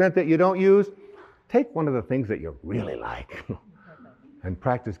 80% that you don't use, take one of the things that you really like and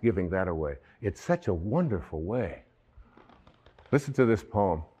practice giving that away. It's such a wonderful way. Listen to this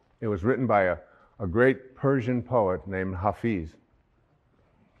poem. It was written by a great Persian poet named Hafiz.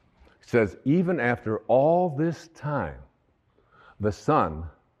 It says, even after all this time, the sun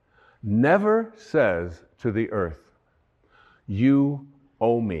never says to the earth, you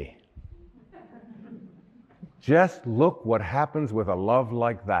owe me. Just look what happens with a love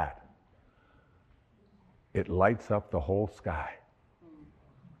like that. It lights up the whole sky.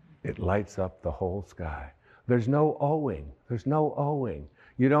 It lights up the whole sky. There's no owing. There's no owing.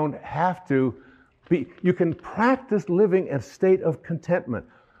 You don't have to be, you can practice living in a state of contentment.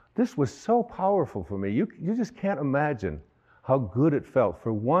 This was so powerful for me. You just can't imagine how good it felt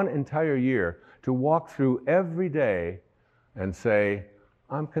for one entire year to walk through every day and say,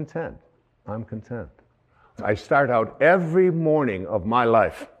 I'm content. I'm content. I start out every morning of my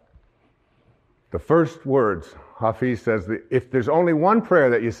life. The first words, Hafiz says, if there's only one prayer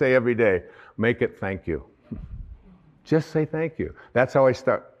that you say every day, make it thank you. Just say thank you. That's how I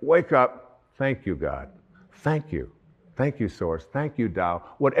start. Wake up. Thank you, God. Thank you. Thank you, Source. Thank you, Tao.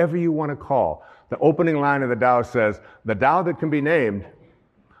 Whatever you want to call. The opening line of the Tao says, the Tao that can be named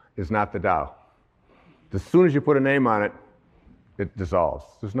is not the Tao. As soon as you put a name on it, it dissolves.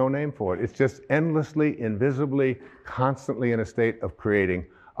 There's no name for it. It's just endlessly, invisibly, constantly in a state of creating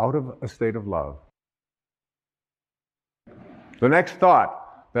out of a state of love. The next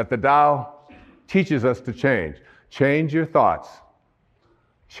thought that the Tao teaches us to change. Change your thoughts.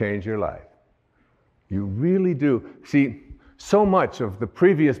 Change your life. You really do. See, so much of the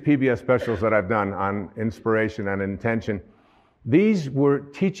previous PBS specials that I've done on inspiration and intention, these were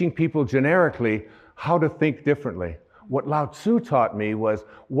teaching people generically how to think differently. What Lao Tzu taught me was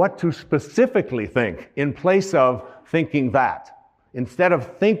what to specifically think in place of thinking that. Instead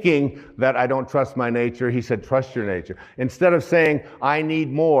of thinking that I don't trust my nature, he said, trust your nature. Instead of saying, I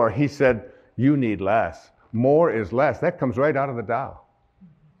need more, he said, you need less. More is less. That comes right out of the Tao.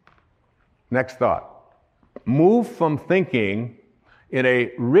 Next thought. Move from thinking in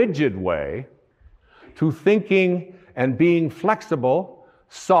a rigid way to thinking and being flexible,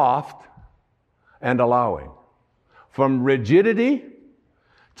 soft, and allowing. From rigidity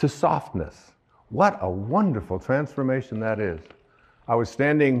to softness. What a wonderful transformation that is. I was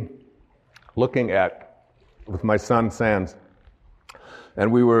standing looking at, with my son Sans,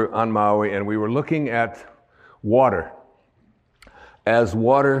 and we were on Maui, and we were looking at water. As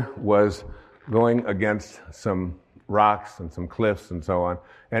water was going against some rocks and some cliffs and so on.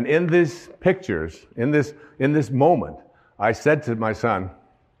 And in these pictures, in this moment, I said to my son,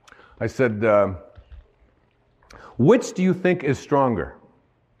 I said, Which do you think is stronger?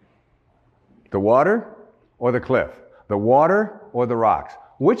 The water or the cliff? The water or the rocks?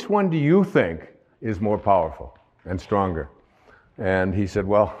 Which one do you think is more powerful and stronger? And he said,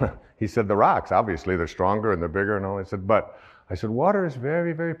 well, he said the rocks, obviously they're stronger and they're bigger and all. I said, water is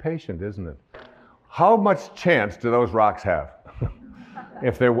very, very patient, isn't it? How much chance do those rocks have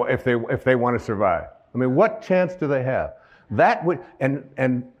if they want to survive? I mean, what chance do they have? That would,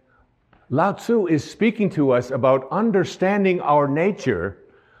 and Lao Tzu is speaking to us about understanding our nature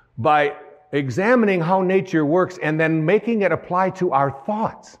by examining how nature works and then making it apply to our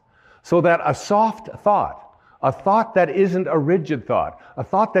thoughts. So that a soft thought, a thought that isn't a rigid thought, a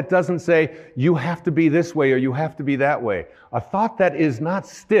thought that doesn't say, you have to be this way or you have to be that way, a thought that is not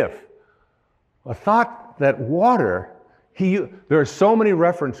stiff, a thought that water, there are so many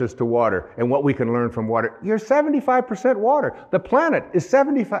references to water and what we can learn from water. You're 75% water. The planet is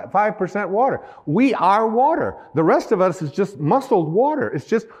 75% water. We are water. The rest of us is just muscled water.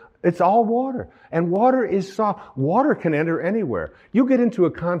 It's all water. And water is soft. Water can enter anywhere. You get into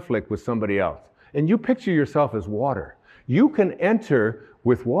a conflict with somebody else, and you picture yourself as water. You can enter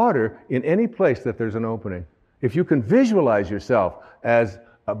with water in any place that there's an opening. If you can visualize yourself as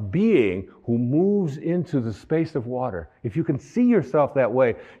a being who moves into the space of water, if you can see yourself that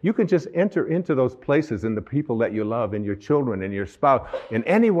way, you can just enter into those places in the people that you love, in your children, in your spouse, in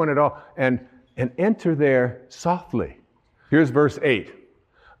anyone at all, and enter there softly. Here's verse 8.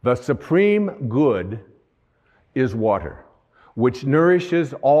 The supreme good is water, which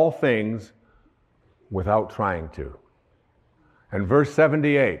nourishes all things without trying to. And verse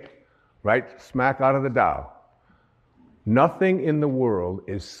 78, right smack out of the Tao, nothing in the world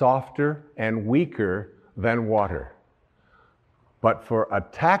is softer and weaker than water. But for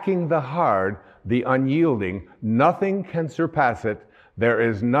attacking the hard, the unyielding, nothing can surpass it. There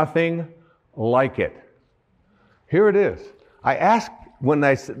is nothing like it. Here it is. I asked when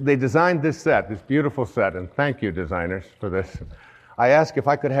they designed this set, this beautiful set, and thank you designers for this, I asked if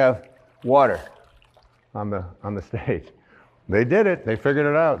I could have water on the stage. They did it. They figured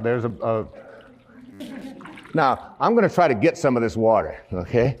it out. There's Now, I'm going to try to get some of this water,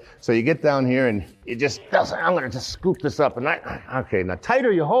 okay? So you get down here and you I'm going to just scoop this up. Okay, now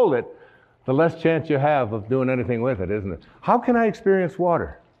tighter you hold it, the less chance you have of doing anything with it, isn't it? How can I experience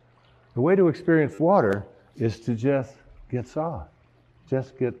water? The way to experience water is to just get soft.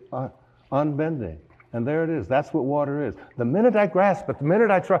 Just get unbending. And there it is. That's what water is. The minute I grasp it, the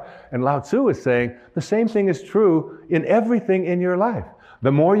minute I try, and Lao Tzu is saying the same thing is true in everything in your life.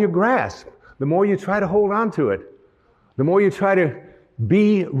 The more you grasp, the more you try to hold on to it, the more you try to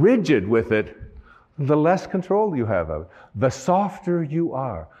be rigid with it, the less control you have of it. The softer you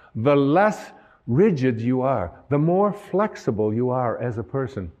are, the less rigid you are, the more flexible you are as a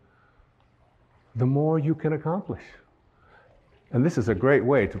person, the more you can accomplish. And this is a great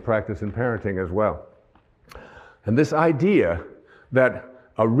way to practice in parenting as well. And this idea that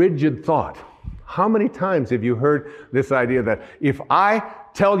a rigid thought, how many times have you heard this idea that if I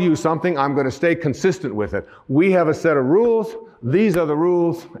tell you something, I'm going to stay consistent with it. We have a set of rules, these are the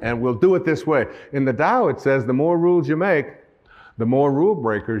rules, and we'll do it this way. In the Tao, it says the more rules you make, the more rule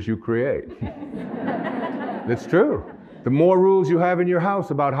breakers you create. It's true. The more rules you have in your house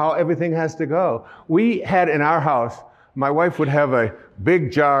about how everything has to go. We had in our house, my wife would have a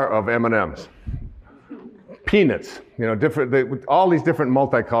big jar of M&Ms. Peanuts, all these different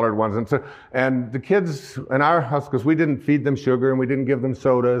multicolored ones. And the kids in our house, because we didn't feed them sugar and we didn't give them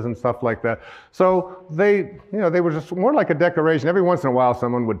sodas and stuff like that. So they were just more like a decoration. Every once in a while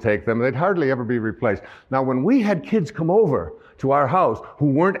someone would take them. They'd hardly ever be replaced. Now when we had kids come over to our house who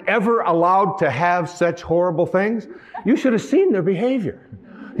weren't ever allowed to have such horrible things, you should have seen their behavior.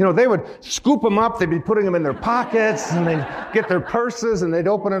 They would scoop them up, they'd be putting them in their pockets, and they'd get their purses, and they'd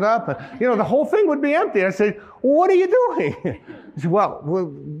open it up, and, the whole thing would be empty. I'd say, what are you doing? He said, well,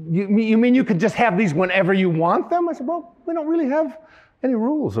 you mean you could just have these whenever you want them? I said, well, we don't really have any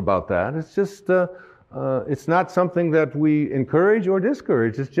rules about that. It's just, it's not something that we encourage or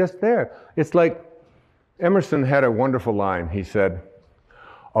discourage. It's just there. It's like Emerson had a wonderful line. He said,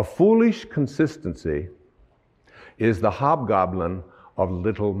 a foolish consistency is the hobgoblin of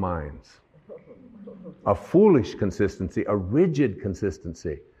little minds. A foolish consistency, a rigid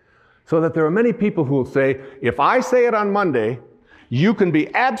consistency. So that there are many people who will say, if I say it on Monday, you can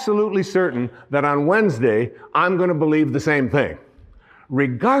be absolutely certain that on Wednesday, I'm going to believe the same thing,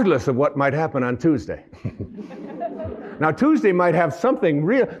 regardless of what might happen on Tuesday. Now, Tuesday might have something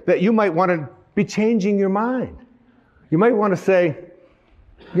real that you might want to be changing your mind. You might want to say,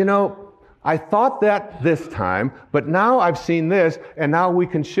 I thought that this time, but now I've seen this, and now we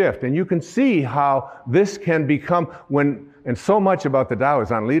can shift. And you can see how this can become and so much about the Tao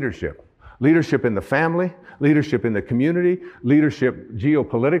is on leadership. Leadership in the family, leadership in the community, leadership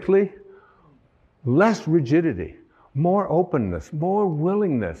geopolitically. Less rigidity, more openness, more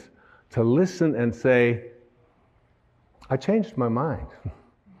willingness to listen and say, I changed my mind.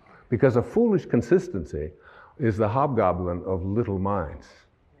 Because a foolish consistency is the hobgoblin of little minds.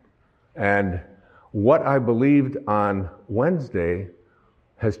 And what I believed on Wednesday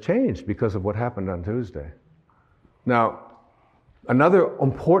has changed because of what happened on Tuesday. Now, another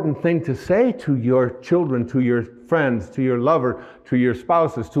important thing to say to your children, to your friends, to your lover, to your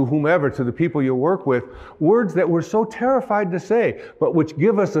spouses, to whomever, to the people you work with, words that we're so terrified to say, but which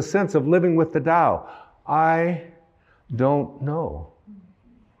give us a sense of living with the Tao. I don't know.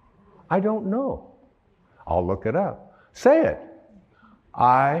 I don't know. I'll look it up. Say it.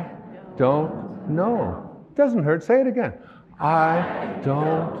 I don't know. Doesn't hurt. Say it again. I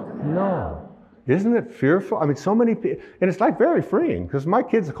don't know. Isn't it fearful? I mean, so many people, and it's like very freeing because my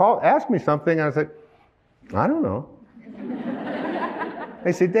kids ask me something and I say, I don't know.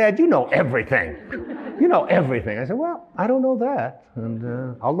 They say, Dad, you know everything. You know everything. I said, well, I don't know that.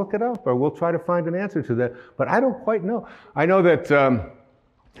 And I'll look it up or we'll try to find an answer to that. But I don't quite know. I know that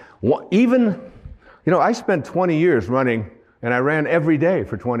I spent 20 years running, and I ran every day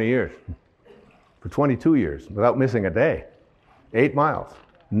for 20 years. For 22 years, without missing a day. 8 miles.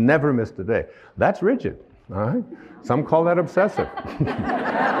 Never missed a day. That's rigid, all right? Some call that obsessive.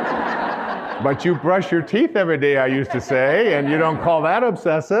 But you brush your teeth every day, I used to say, and you don't call that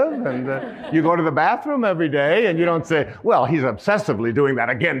obsessive. And you go to the bathroom every day, and you don't say, well, he's obsessively doing that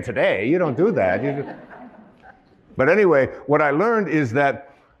again today. You don't do that. But anyway, what I learned is that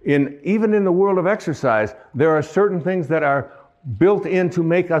even in the world of exercise, there are certain things that are built in to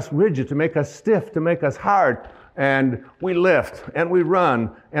make us rigid, to make us stiff, to make us hard. And we lift, and we run,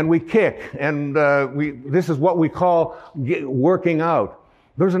 and we kick, and this is what we call working out.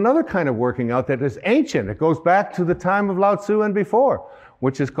 There's another kind of working out that is ancient. It goes back to the time of Lao Tzu and before,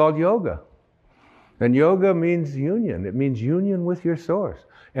 which is called yoga. And yoga means union. It means union with your source.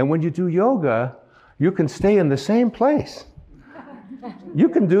 And when you do yoga, you can stay in the same place. You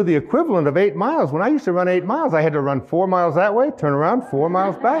can do the equivalent of 8 miles. When I used to run 8 miles, I had to run 4 miles that way, turn around, 4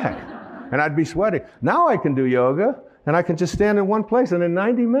 miles back. And I'd be sweating. Now I can do yoga, and I can just stand in one place. And in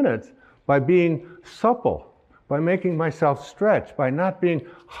 90 minutes, by being supple, by making myself stretch, by not being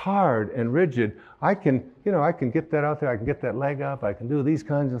hard and rigid, I can get that out there. I can get that leg up. I can do these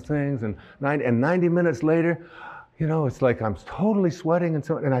kinds of things. And 90 minutes later, it's like I'm totally sweating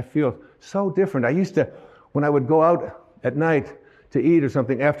and I feel so different. I used to, when I would go out at night to eat or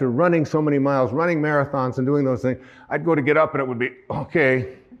something, after running so many miles, running marathons and doing those things, I'd go to get up and it would be,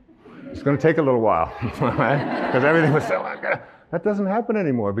 okay, it's going to take a little while, because everything was so, that doesn't happen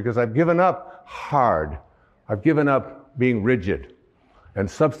anymore because I've given up hard. I've given up being rigid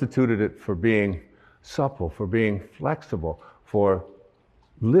and substituted it for being supple, for being flexible, for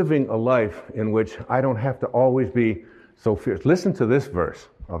living a life in which I don't have to always be so fierce. Listen to this verse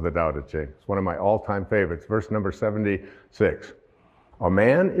of the Tao Te Ching. It's one of my all-time favorites, verse number 76. A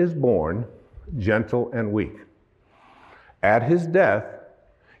man is born gentle and weak. At his death,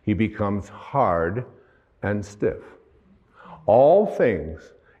 he becomes hard and stiff. All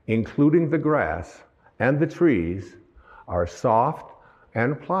things, including the grass and the trees, are soft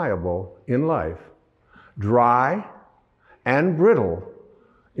and pliable in life, dry and brittle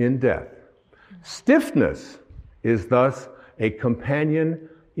in death. Stiffness is thus a companion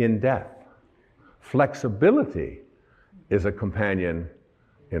in death. Flexibility is a companion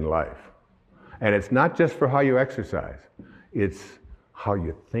in life. And it's not just for how you exercise, it's how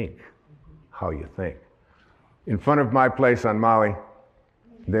you think. In front of my place on Maui,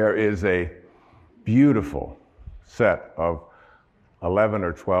 there is a beautiful set of 11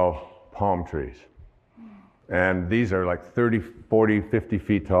 or 12 palm trees. And these are like 30, 40, 50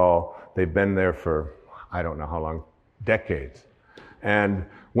 feet tall. They've been there for, I don't know how long, decades. And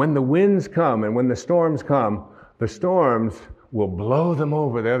when the winds come and when the storms come, the storms will blow them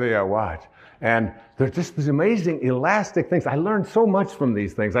over. There they are, watch. And they're just these amazing elastic things. I learned so much from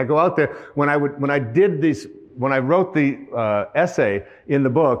these things. I go out there, when I wrote the essay in the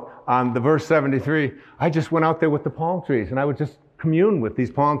book on the verse 73, I just went out there with the palm trees and I would just commune with these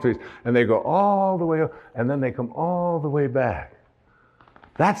palm trees. And they go all the way up and then they come all the way back.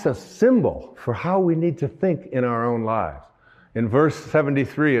 That's a symbol for how we need to think in our own lives. In verse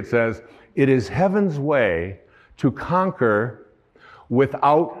 73, it says, "It is heaven's way to conquer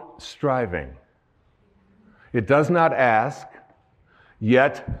without striving. It does not ask,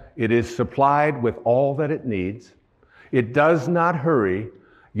 yet it is supplied with all that it needs. It does not hurry,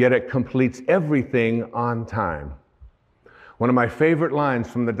 yet it completes everything on time. One of my favorite lines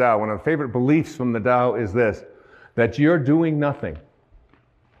from the Tao, one of the favorite beliefs from the Tao is this, that you're doing nothing.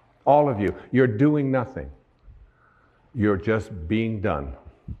 All of you, you're doing nothing. You're just being done.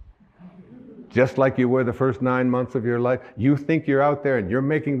 Just like you were the first 9 months of your life. You think you're out there and you're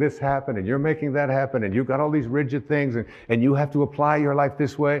making this happen and you're making that happen and you've got all these rigid things and you have to apply your life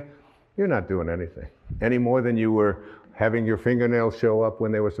this way. You're not doing anything any more than you were having your fingernails show up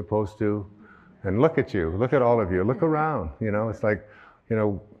when they were supposed to. And look at you, look at all of you, look around, it's like,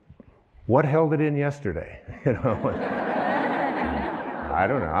 what held it in yesterday? I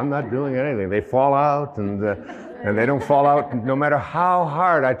don't know, I'm not doing anything. They fall out and they don't fall out no matter how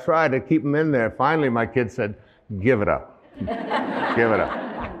hard I try to keep them in there. Finally, my kid said, give it up, give it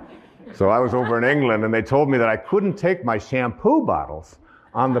up. So I was over in England and they told me that I couldn't take my shampoo bottles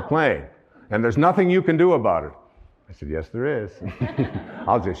on the plane. And there's nothing you can do about it. I said, yes, there is.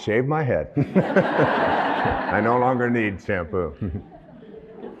 I'll just shave my head. I no longer need shampoo.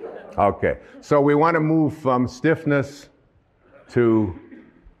 Okay, so we want to move from stiffness to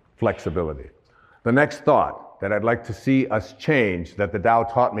flexibility. The next thought that I'd like to see us change, that the Tao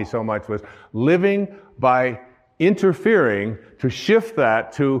taught me so much, was living by interfering, to shift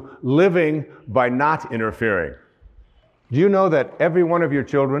that to living by not interfering. Do you know that every one of your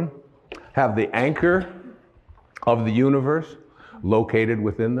children have the anchor of the universe located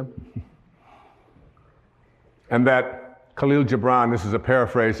within them? And that Khalil Gibran, this is a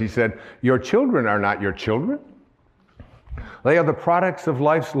paraphrase, he said, your children are not your children. They are the products of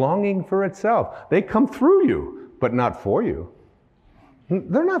life's longing for itself. They come through you, but not for you.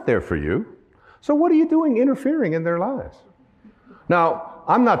 They're not there for you. So what are you doing interfering in their lives? Now,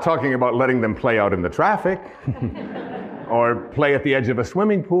 I'm not talking about letting them play out in the traffic or play at the edge of a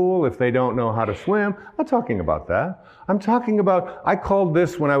swimming pool if they don't know how to swim. I'm not talking about that. I'm talking about, I called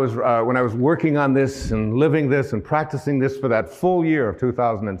this when I was working on this and living this and practicing this for that full year of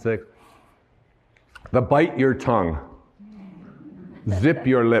 2006, the bite your tongue, zip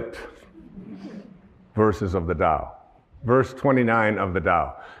your lip verses of the Tao. Verse 29 of the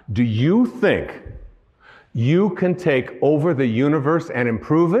Tao. Do you think you can take over the universe and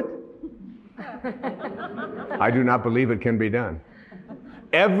improve it? I do not believe it can be done.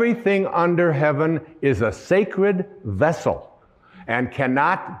 Everything under heaven is a sacred vessel and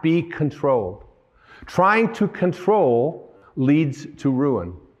cannot be controlled. Trying to control leads to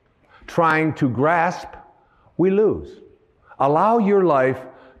ruin. Trying to grasp, we lose. Allow your life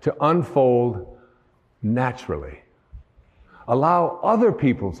to unfold naturally. Allow other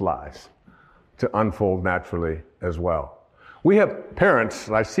people's lives to unfold naturally as well. We have parents,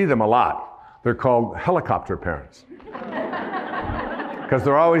 I see them a lot. They're called helicopter parents. Because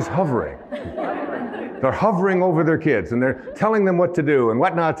they're always hovering. They're hovering over their kids and they're telling them what to do and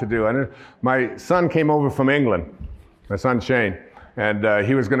what not to do. And my son came over from England, my son Shane, and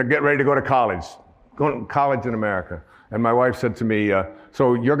he was going to get ready to go to college, going to college in America. And my wife said to me,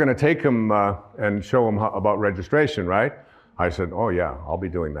 so you're going to take him and show him about registration, right? I said, oh yeah, I'll be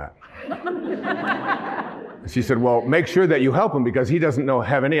doing that. She said, well, make sure that you help him because he doesn't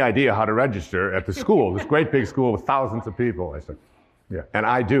have any idea how to register at the school, this great big school with thousands of people. I said, yeah, and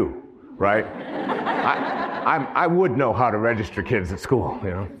I do, right? I would know how to register kids at school,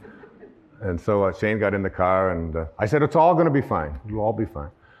 And so Shane got in the car and I said, it's all going to be fine. You'll all be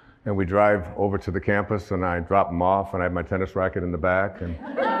fine. And we drive over to the campus and I drop him off and I have my tennis racket in the back. And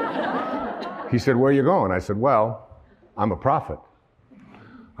he said, where are you going? I said, well, I'm a prophet.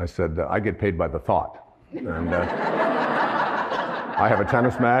 I said, I get paid by the thought. And I have a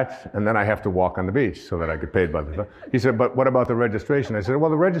tennis match, and then I have to walk on the beach so that I get paid by the thought. He said, but what about the registration? I said,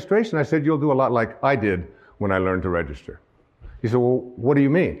 well, the registration, I said, you'll do a lot like I did when I learned to register. He said, well, what do you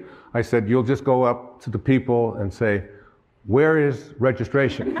mean? I said, you'll just go up to the people and say, where is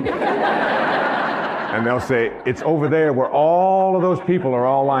registration? And they'll say, it's over there where all of those people are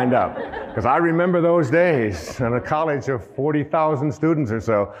all lined up. Because I remember those days in a college of 40,000 students or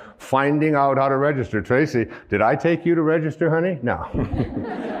so, finding out how to register. Tracy, did I take you to register, honey? No.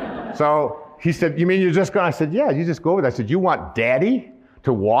 So he said, you mean you're just going? I said, yeah, you just go over there. I said, you want daddy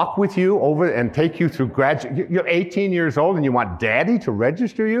to walk with you over and take you through graduate? You're 18 years old and you want daddy to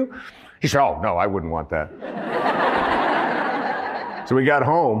register you? He said, oh, no, I wouldn't want that. So we got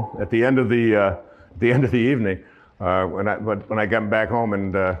home at the end of the evening, when I got back home,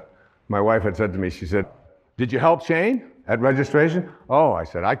 and my wife had said to me, she said, did you help Shane at registration? Oh, I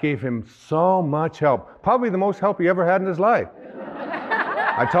said, I gave him so much help. Probably the most help he ever had in his life.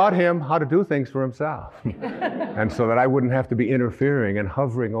 I taught him how to do things for himself. And so that I wouldn't have to be interfering and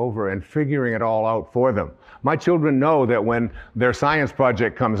hovering over and figuring it all out for them. My children know that when their science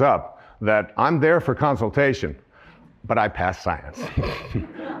project comes up, that I'm there for consultation, but I passed science.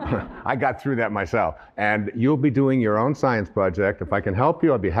 I got through that myself. And you'll be doing your own science project. If I can help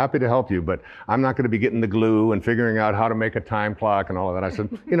you, I'll be happy to help you, but I'm not going to be getting the glue and figuring out how to make a time clock and all of that. I said,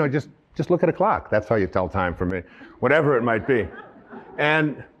 just look at a clock. That's how you tell time for me, whatever it might be.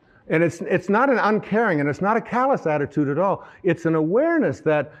 And it's not an uncaring and it's not a callous attitude at all. It's an awareness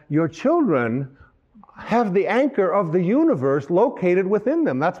that your children have the anchor of the universe located within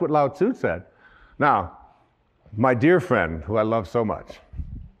them. That's what Lao Tzu said. Now, my dear friend, who I love so much,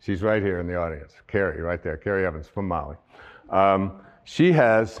 she's right here in the audience, Carrie, right there, Carrie Evans from Mali. She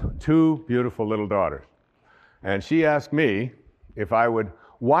has 2 beautiful little daughters. And she asked me if I would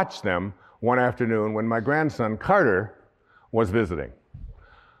watch them one afternoon when my grandson, Carter, was visiting.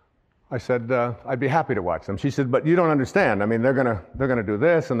 I said, I'd be happy to watch them. She said, but you don't understand. I mean, they're gonna do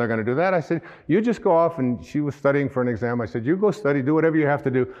this and they're gonna do that. I said, you just go off, and she was studying for an exam. I said, you go study, do whatever you have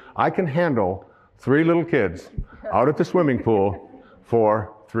to do. I can handle 3 little kids out at the swimming pool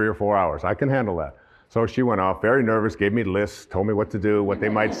for 3 or 4 hours. I can handle that. So she went off, very nervous, gave me lists, told me what to do, what they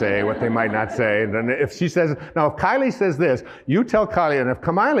might say, what they might not say. And then if she says, now if Kylie says this, you tell Kylie, and if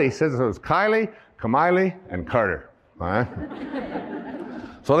Kamiley says it was Kylie, Kamiley, and Carter. All right?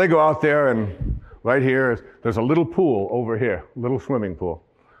 So they go out there, and right here, there's a little pool over here, little swimming pool.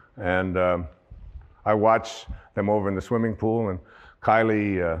 And I watch them over in the swimming pool, and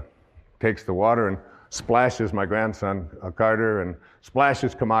Kylie takes the water and splashes my grandson, Carter, and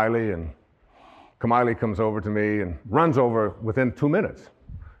splashes Kamiley, and Kamiley comes over to me and runs over within 2 minutes.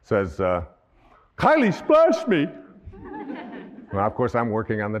 Says, Kylie splashed me. Well, of course, I'm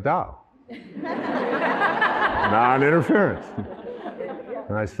working on the Tao. Non-interference.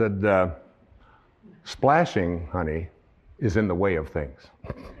 And I said, splashing, honey, is in the way of things.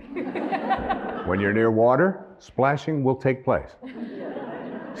 When you're near water, splashing will take place.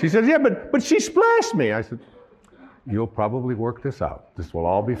 She says, yeah, but she splashed me. I said, you'll probably work this out. This will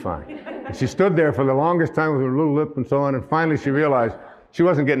all be fine. And she stood there for the longest time with her little lip and so on, and finally she realized she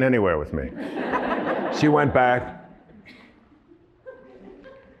wasn't getting anywhere with me. She went back.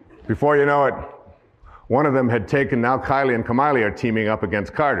 Before you know it, one of them had taken, now Kylie and Kamiley are teaming up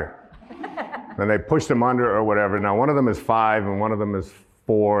against Carter. And they pushed him under or whatever. Now one of them is 5 and one of them is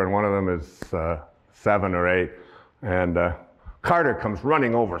 4 and one of them is 7 or 8. And Carter comes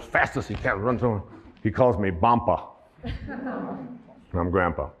running over as fast as he can, runs over. He calls me Bampa. I'm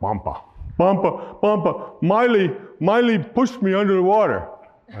Grandpa. Bampa. Bampa, Bampa, Miley pushed me under the water.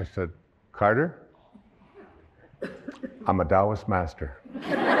 I said, Carter, I'm a Taoist master.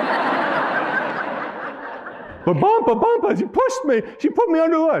 But Bampa, she pushed me. She put me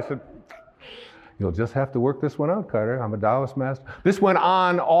under the water. I said, you'll just have to work this one out, Carter. I'm a Taoist master. This went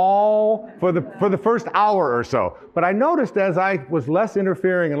on all for the first hour or so. But I noticed as I was less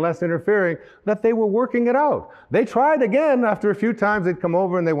interfering that they were working it out. They tried again after a few times. They'd come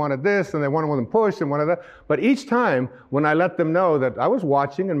over and they wanted this and they wanted them pushed and wanted that. But each time when I let them know that I was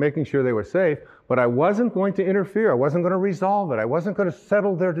watching and making sure they were safe, but I wasn't going to interfere. I wasn't going to resolve it. I wasn't going to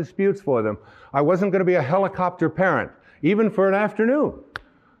settle their disputes for them. I wasn't going to be a helicopter parent, even for an afternoon.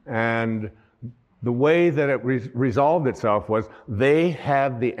 And the way that it resolved itself was they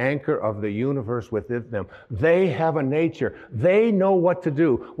have the anchor of the universe within them. They have a nature. They know what to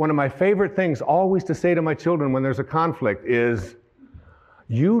do. One of my favorite things always to say to my children when there's a conflict is,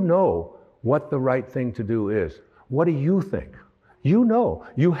 you know what the right thing to do is. What do you think? You know.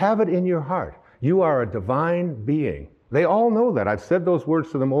 You have it in your heart. You are a divine being. They all know that. I've said those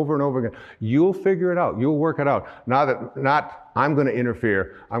words to them over and over again. You'll figure it out. You'll work it out. Not I'm going to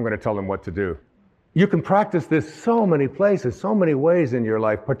interfere. I'm going to tell them what to do. You can practice this so many places, so many ways in your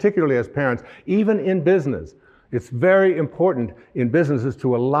life, particularly as parents, even in business. It's very important in businesses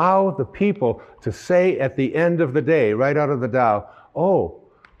to allow the people to say at the end of the day, right out of the Tao, oh,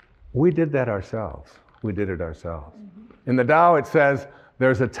 we did that ourselves. We did it ourselves. In the Tao it says,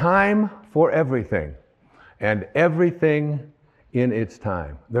 there's a time for everything, and everything in its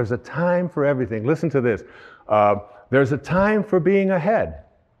time. There's a time for everything. Listen to this. There's a time for being ahead,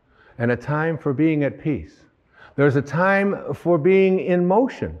 and a time for being at peace. There's a time for being in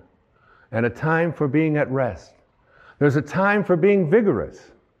motion, and a time for being at rest. There's a time for being vigorous,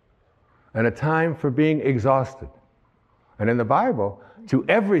 and a time for being exhausted. And in the Bible, to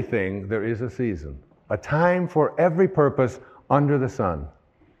everything there is a season, a time for every purpose under the sun.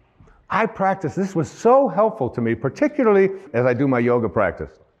 I practice, this was so helpful to me, particularly as I do my yoga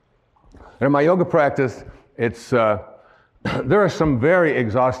practice. And in my yoga practice, it's there are some very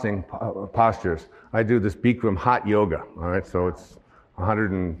exhausting postures. I do this Bikram hot yoga, all right? So it's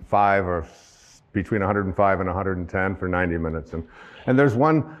 105 or between 105 and 110 for 90 minutes. And there's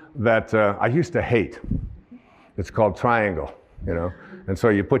one that I used to hate. It's called triangle, you know? And so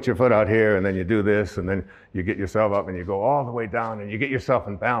you put your foot out here and then you do this and then you get yourself up and you go all the way down and you get yourself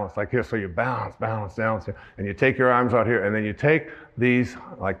in balance like here. So you balance down, and you take your arms out here and then you take these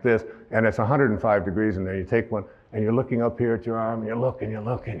like this, and it's 105 degrees in there. You take one and you're looking up here at your arm and you look and you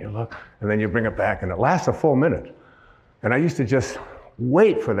look and you look, and then you bring it back and it lasts a full minute. And I used to just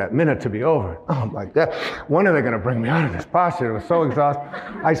wait for that minute to be over. Oh my God, when are they going to bring me out of this posture? It was so exhausting.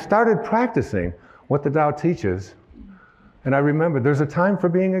 I started practicing what the Tao teaches, and I remembered there's a time for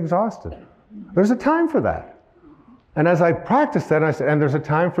being exhausted. There's a time for that. And as I practiced that, I said, and there's a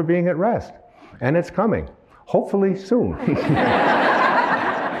time for being at rest. And it's coming, hopefully soon.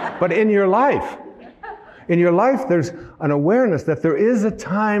 But in your life, there's an awareness that there is a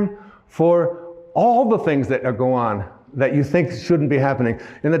time for all the things that go on that you think shouldn't be happening.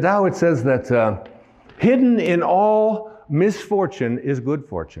 In the Tao, it says that hidden in all misfortune is good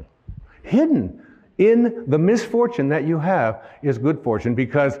fortune. Hidden in the misfortune that you have is good fortune,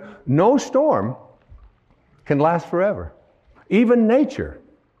 because no storm can last forever. Even nature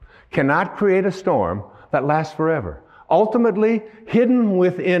cannot create a storm that lasts forever. Ultimately, hidden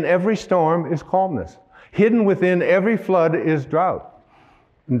within every storm is calmness. Hidden within every flood is drought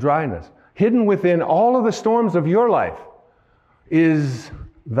and dryness. Hidden within all of the storms of your life is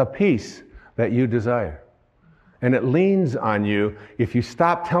the peace that you desire. And it leans on you if you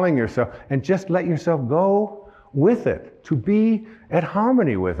stop telling yourself and just let yourself go with it, to be at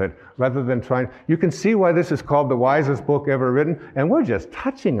harmony with it, rather than trying. You can see why this is called the wisest book ever written, and we're just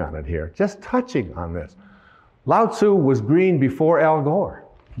touching on it here, just touching on this. Lao Tzu was green before Al Gore.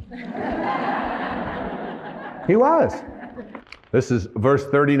 He was. This is verse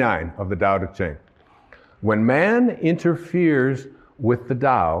 39 of the Tao Te Ching. When man interferes with the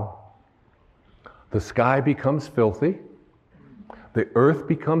Tao, the sky becomes filthy, the earth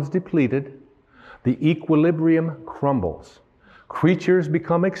becomes depleted, the equilibrium crumbles, creatures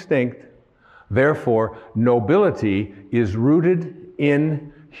become extinct, therefore nobility is rooted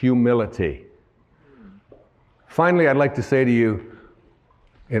in humility. Finally, I'd like to say to you,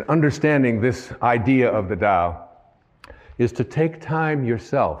 in understanding this idea of the Tao, is to take time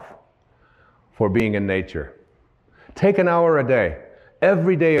yourself for being in nature. Take an hour a day.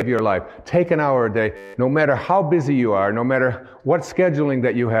 Every day of your life, take an hour a day, no matter how busy you are, no matter what scheduling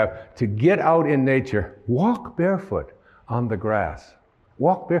that you have, to get out in nature. Walk barefoot on the grass.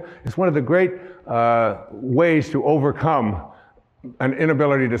 It's one of the great ways to overcome an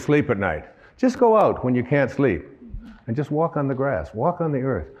inability to sleep at night. Just go out when you can't sleep and just walk on the grass, walk on the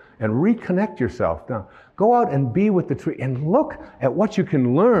earth, and reconnect yourself. Now, go out and be with the tree and look at what you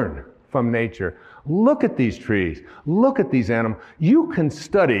can learn from nature. Look at these trees. Look at these animals. You can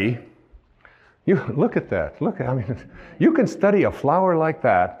study. Look at that. You can study a flower like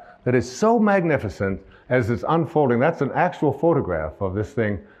that is so magnificent as it's unfolding. That's an actual photograph of this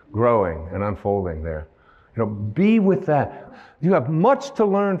thing growing and unfolding there. Be with that. You have much to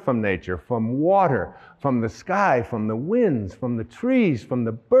learn from nature, from water, from the sky, from the winds, from the trees, from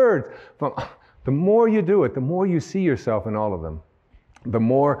the birds. The more you do it, the more you see yourself in all of them. The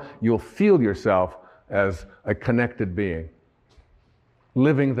more you'll feel yourself as a connected being,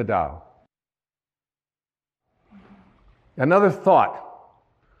 living the Tao. Another thought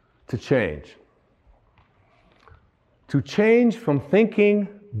to change. To change from thinking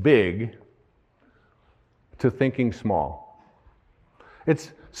big to thinking small.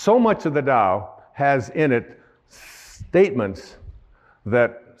 It's so much of the Tao has in it statements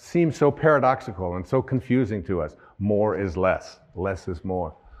that seem so paradoxical and so confusing to us. More is less. Less is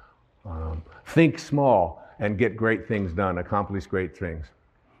more. Think small and get great things done, accomplish great things.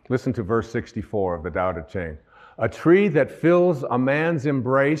 Listen to verse 64 of the Tao Te Ching. A tree that fills a man's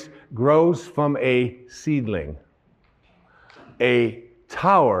embrace grows from a seedling. A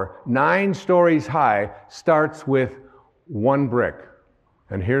tower 9 stories high starts with 1 brick.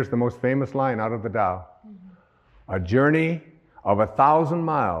 And here's the most famous line out of the Tao. A journey of 1,000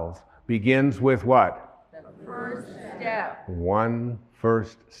 miles begins with what? The first step. 1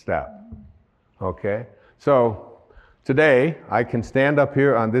 first step. Okay? So, today, I can stand up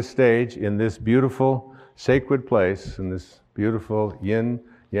here on this stage in this beautiful sacred place, in this beautiful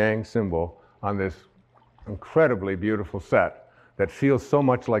yin-yang symbol, on this incredibly beautiful set that feels so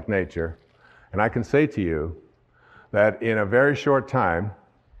much like nature. And I can say to you that in a very short time,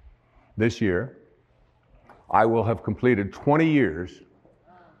 this year, I will have completed 20 years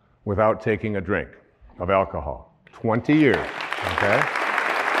without taking a drink of alcohol. 20 years, okay?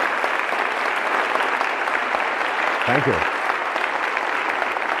 Thank you.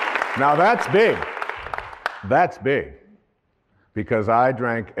 Now that's big. That's big. Because I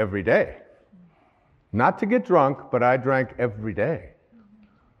drank every day. Not to get drunk, but I drank every day.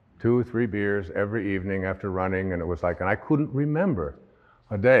 2 or 3 beers every evening after running, and it was like, and I couldn't remember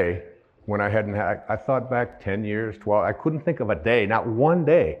a day when I hadn't had, I thought back 10 years, 12, I couldn't think of a day, not one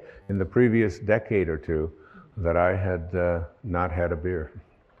day in the previous decade or two that I had not had a beer,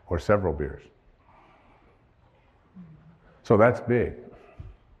 or several beers. So that's big.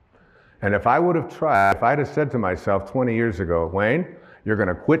 And if I would have tried, if I'd have said to myself 20 years ago, Wayne, you're going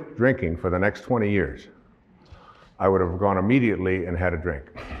to quit drinking for the next 20 years, I would have gone immediately and had a drink.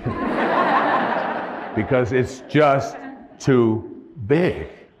 Because it's just too big,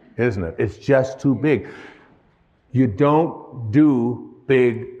 isn't it? It's just too big. You don't do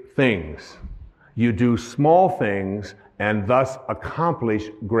big things. You do small things and thus accomplish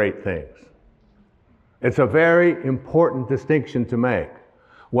great things. It's a very important distinction to make.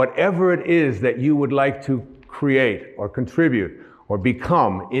 Whatever it is that you would like to create or contribute or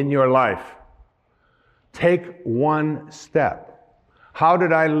become in your life, take one step. How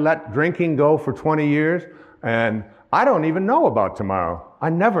did I let drinking go for 20 years? And I don't even know about tomorrow. I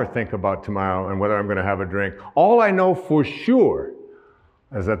never think about tomorrow and whether I'm going to have a drink. All I know for sure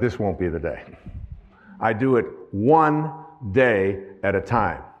is that this won't be the day. I do it one day at a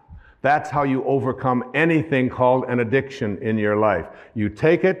time. That's how you overcome anything called an addiction in your life. You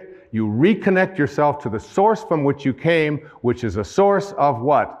take it, you reconnect yourself to the source from which you came, which is a source of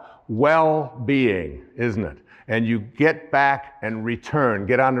what? Well-being, isn't it? And you get back and return,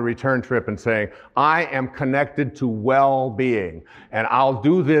 get on the return trip and saying, I am connected to well-being. And I'll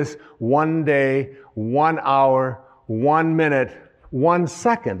do this one day, 1 hour, 1 minute, 1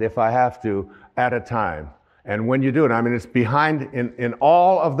 second if I have to, at a time. And when you do it, I mean, it's behind in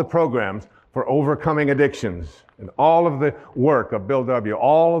all of the programs for overcoming addictions, and all of the work of Bill W.,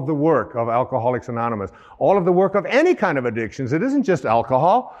 all of the work of Alcoholics Anonymous, all of the work of any kind of addictions. It isn't just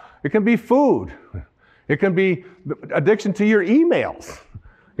alcohol. It can be food. It can be addiction to your emails.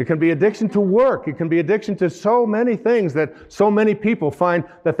 It can be addiction to work. It can be addiction to so many things that so many people find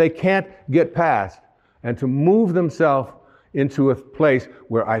that they can't get past. And to move themselves into a place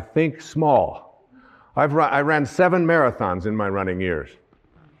where I think small. I ran 7 marathons in my running years.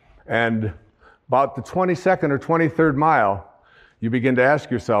 And about the 22nd or 23rd mile, you begin to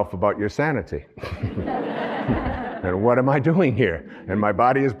ask yourself about your sanity. And what am I doing here? And my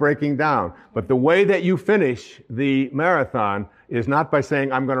body is breaking down. But the way that you finish the marathon is not by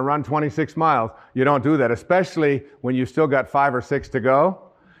saying, I'm going to run 26 miles. You don't do that, especially when you've still got 5 or 6 to go.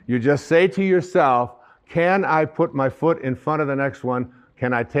 You just say to yourself, can I put my foot in front of the next one?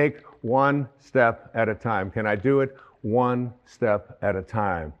 Can I take one step at a time? Can I do it one step at a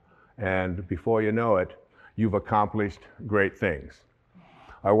time? And before you know it, you've accomplished great things.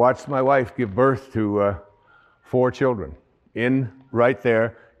 I watched my wife give birth to 4 children right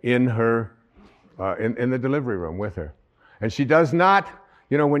there in her in the delivery room with her. And she does not,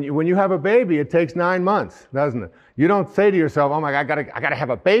 you know, when you have a baby, it takes 9 months, doesn't it? You don't say to yourself, oh my God, I gotta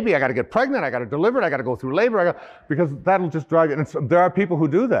have a baby, I gotta get pregnant, I gotta deliver it, I gotta go through labor, because that'll just drive you. And there are people who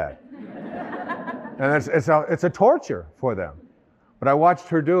do that. And it's a torture for them. But I watched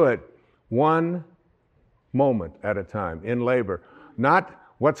her do it one moment at a time in labor. Not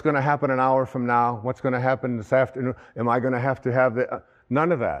what's going to happen an hour from now, what's going to happen this afternoon, am I going to have the...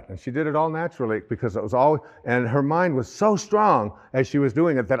 None of that. And she did it all naturally because it was all... And her mind was so strong as she was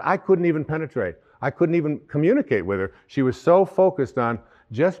doing it that I couldn't even penetrate. I couldn't even communicate with her. She was so focused on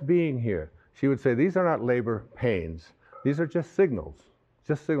just being here. She would say, these are not labor pains. These are just signals.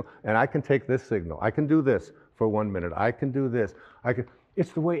 Just signal, and I can take this signal. I can do this for 1 minute. I can do this.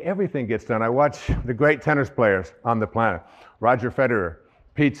 It's the way everything gets done. I watch the great tennis players on the planet. Roger Federer,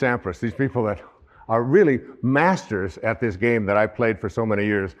 Pete Sampras, these people that are really masters at this game that I played for so many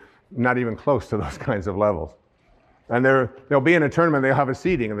years, not even close to those kinds of levels. And they'll be in a tournament, they'll have a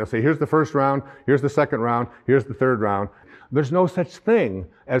seeding, and they'll say, here's the first round, here's the second round, here's the third round. There's no such thing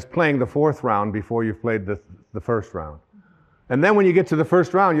as playing the 4th round before you've played the first round. And then when you get to the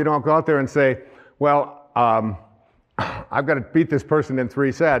first round, you don't go out there and say, well, I've got to beat this person in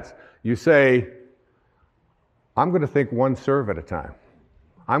 3 sets. You say, I'm going to think 1 serve at a time.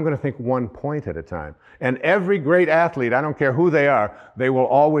 I'm going to think 1 point at a time. And every great athlete, I don't care who they are, they will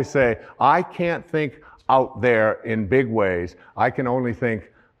always say, I can't think out there in big ways. I can only think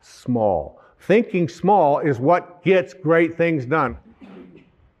small. Thinking small is what gets great things done.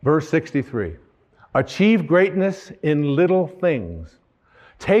 Verse 63. Achieve greatness in little things.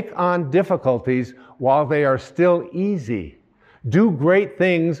 Take on difficulties while they are still easy. Do great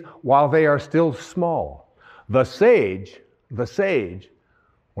things while they are still small. The sage,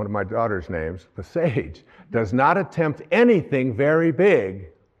 one of my daughter's names, the sage, does not attempt anything very big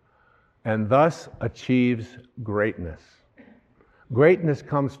and thus achieves greatness. Greatness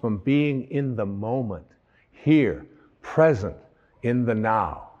comes from being in the moment, here, present, in the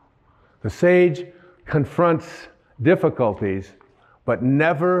now. The sage confronts difficulties, but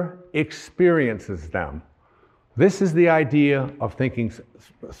never experiences them. This is the idea of thinking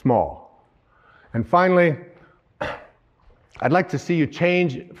small. And finally, I'd like to see you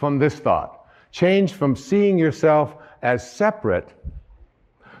change from this thought. Change from seeing yourself as separate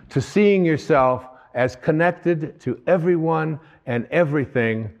to seeing yourself as connected to everyone and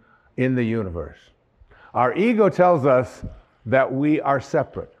everything in the universe. Our ego tells us that we are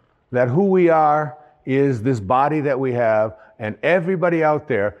separate, that who we are is this body that we have, and everybody out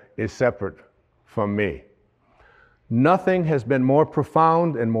there is separate from me. Nothing has been more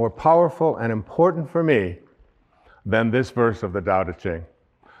profound and more powerful and important for me than this verse of the Tao Te Ching.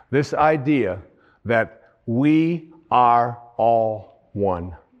 This idea that we are all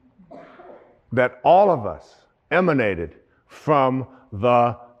one. That all of us emanated from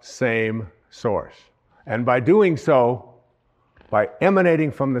the same source. And by doing so, by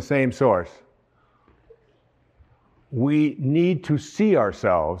emanating from the same source, we need to see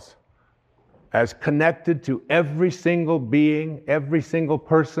ourselves as connected to every single being, every single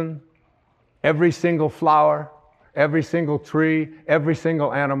person, every single flower, every single tree, every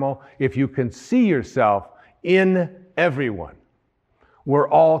single animal. If you can see yourself in everyone, we're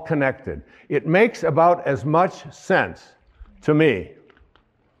all connected. It makes about as much sense to me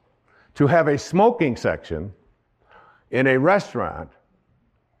to have a smoking section in a restaurant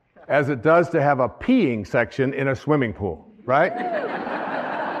as it does to have a peeing section in a swimming pool, right?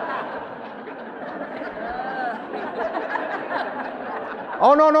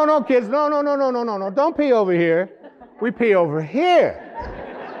 Oh, no, kids, no, don't pee over here. We pee over here.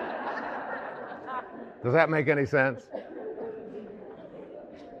 Does that make any sense?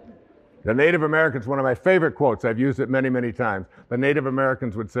 The Native Americans, one of my favorite quotes, I've used it many, many times. The Native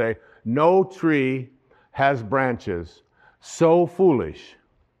Americans would say, "No tree has branches so foolish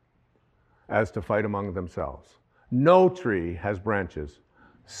as to fight among themselves." No tree has branches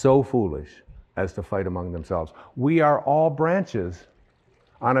so foolish as to fight among themselves. We are all branches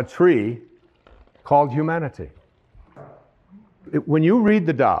on a tree called humanity. When you read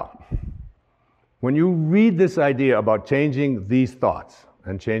the Tao, when you read this idea about changing these thoughts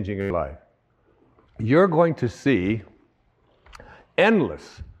and changing your life, you're going to see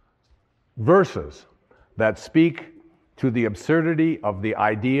endless verses that speak to the absurdity of the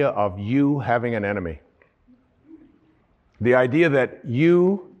idea of you having an enemy. The idea that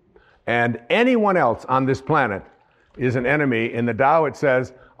you and anyone else on this planet is an enemy. In the Tao it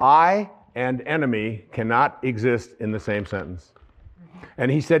says, I and enemy cannot exist in the same sentence.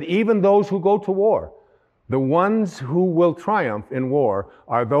 And he said, even those who go to war, the ones who will triumph in war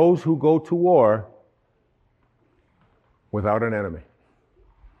are those who go to war without an enemy.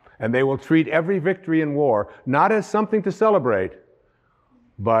 And they will treat every victory in war not as something to celebrate,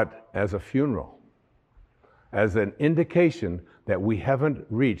 but as a funeral, as an indication that we haven't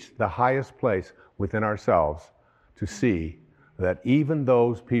reached the highest place within ourselves to see that even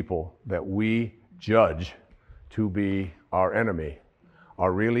those people that we judge to be our enemy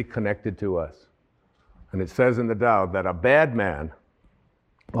are really connected to us. And it says in the Tao that a bad man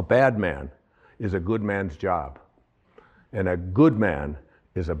is a good man's job. And a good man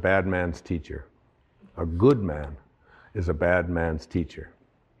is a bad man's teacher. A good man is a bad man's teacher.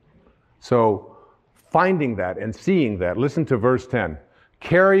 So finding that and seeing that, listen to verse 10.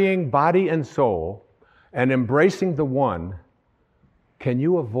 Carrying body and soul and embracing the one, can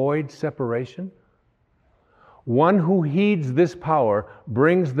you avoid separation? One who heeds this power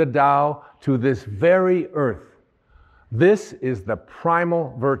brings the Tao to this very earth. This is the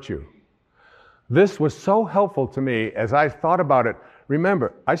primal virtue. This was so helpful to me as I thought about it.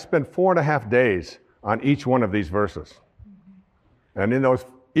 Remember, I spent 4.5 days on each one of these verses. And in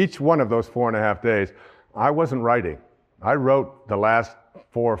each one of those 4.5 days, I wasn't writing. I wrote the last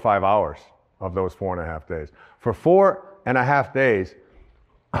 4 or 5 hours of those 4.5 days. For 4.5 days,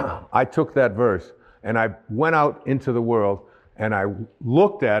 I took that verse and I went out into the world and I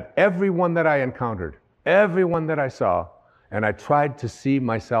looked at everyone that I encountered, everyone that I saw, and I tried to see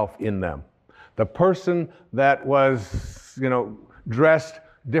myself in them. The person that was, dressed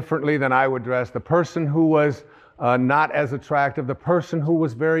differently than I would dress, the person who was not as attractive, the person who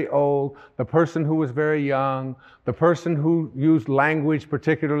was very old, the person who was very young, the person who used language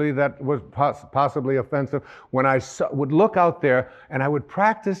particularly that was possibly offensive, when I would look out there and I would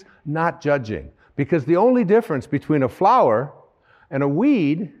practice not judging. Because the only difference between a flower and a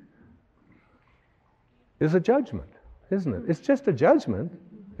weed is a judgment, isn't it? It's just a judgment.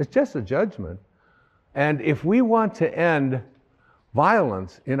 It's just a judgment. And if we want to end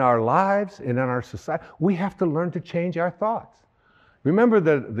violence in our lives and in our society, we have to learn to change our thoughts. Remember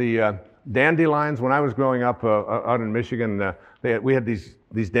the dandelions? When I was growing up out in Michigan, we had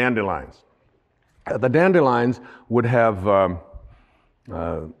these dandelions. The dandelions would have,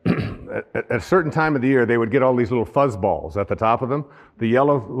 at a certain time of the year, they would get all these little fuzz balls at the top of them. The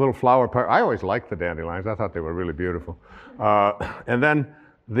yellow little flower part. I always liked the dandelions. I thought they were really beautiful. And then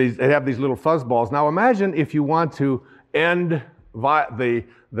they have these little fuzz balls. Now imagine if you want to end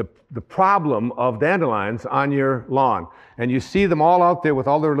the problem of dandelions on your lawn, and you see them all out there with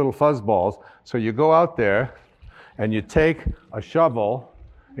all their little fuzz balls. So you go out there and you take a shovel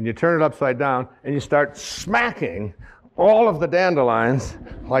and you turn it upside down and you start smacking all of the dandelions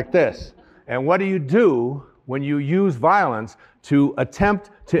like this. And what do you do when you use violence to attempt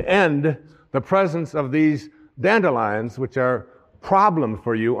to end the presence of these dandelions, which are problem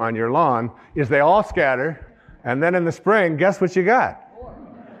for you on your lawn? Is they all scatter. And then in the spring, guess what you got?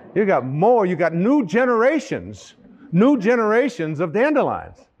 You got more. You got new generations of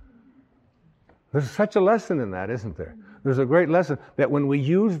dandelions. There's such a lesson in that, isn't there? There's a great lesson that when we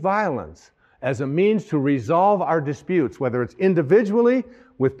use violence as a means to resolve our disputes, whether it's individually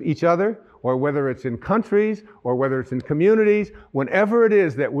with each other, or whether it's in countries, or whether it's in communities, whenever it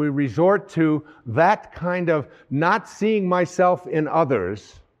is that we resort to that kind of not seeing myself in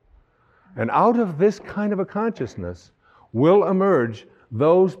others, and out of this kind of a consciousness will emerge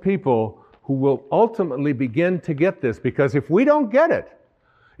those people who will ultimately begin to get this. Because if we don't get it,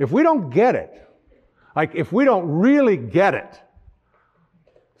 like if we don't really get it,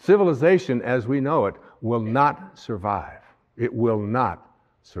 civilization as we know it will not survive. It will not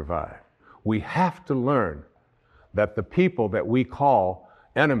survive. We have to learn that the people that we call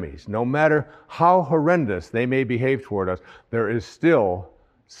enemies, no matter how horrendous they may behave toward us, there is still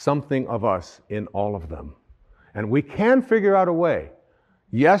something of us in all of them. And we can figure out a way.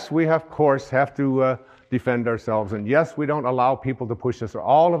 Yes, we of course have to defend ourselves, and yes, we don't allow people to push us, or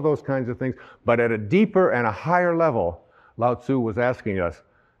all of those kinds of things, but at a deeper and a higher level, Lao Tzu was asking us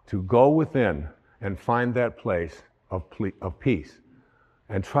to go within and find that place of peace,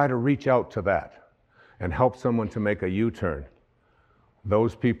 and try to reach out to that, and help someone to make a U-turn.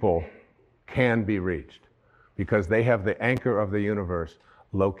 Those people can be reached, because they have the anchor of the universe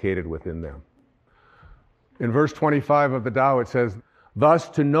located within them. In verse 25 of the Tao, it says, "Thus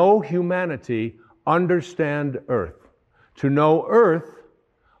to know humanity, understand earth. To know earth,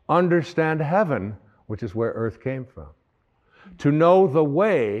 understand heaven," which is where earth came from. To know the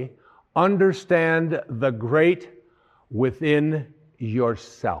way, understand the great within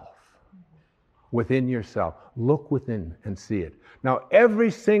yourself. Within yourself. Look within and see it. Now, every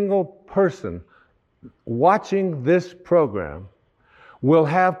single person watching this program will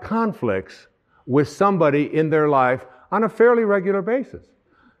have conflicts with somebody in their life on a fairly regular basis,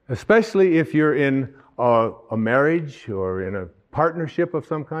 especially if you're in a marriage or in a partnership of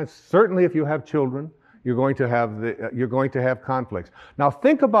some kind. Certainly if you have children, you're going to have conflicts. Now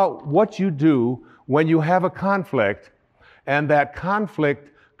think about what you do when you have a conflict and that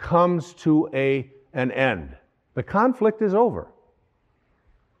conflict comes to an end. The conflict is over.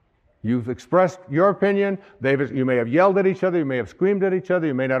 You've expressed your opinion. You may have yelled at each other. You may have screamed at each other.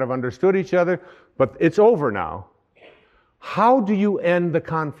 You may not have understood each other. But it's over now. How do you end the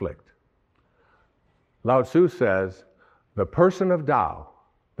conflict? Lao Tzu says, the person of Tao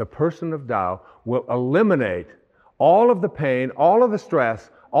will eliminate all of the pain, all of the stress,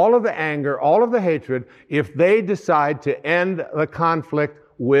 all of the anger, all of the hatred, if they decide to end the conflict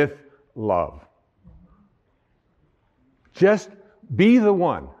with love. Just be the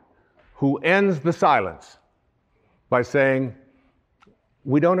one who ends the silence by saying,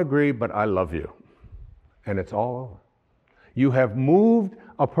 "We don't agree, but I love you." And it's all over. You have moved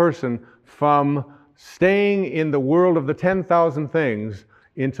a person from staying in the world of the 10,000 things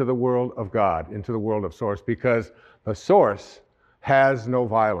into the world of God, into the world of Source, because the Source has no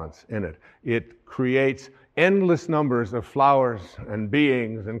violence in it. It creates endless numbers of flowers and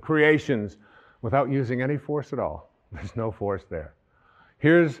beings and creations without using any force at all. There's no force there.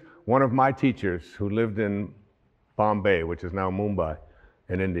 Here's one of my teachers who lived in Bombay, which is now Mumbai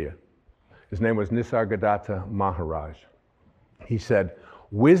in India. His name was Nisargadatta Maharaj. He said,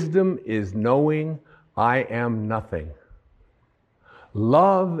 "Wisdom is knowing I am nothing.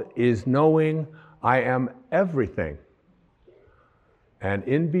 Love is knowing I am everything. And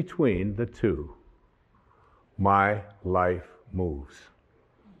in between the two, my life moves.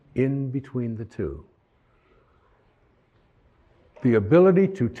 In between the two. The ability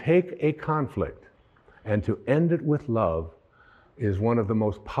to take a conflict and to end it with love is one of the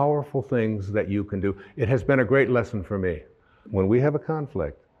most powerful things that you can do. It has been a great lesson for me. When we have a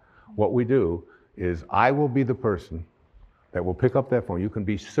conflict, what we do is I will be the person that will pick up that phone. You can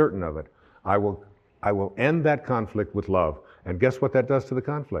be certain of it. I will end that conflict with love. And guess what that does to the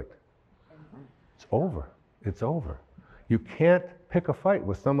conflict? It's over. It's over. You can't pick a fight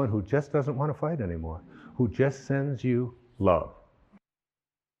with someone who just doesn't want to fight anymore, who just sends you love.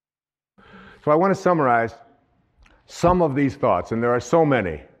 So I want to summarize some of these thoughts, and there are so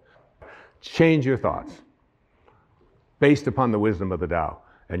many. Change your thoughts based upon the wisdom of the Tao,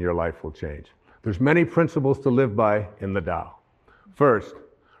 and your life will change. There's many principles to live by in the Tao. First,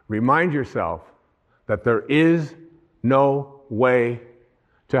 remind yourself that there is no way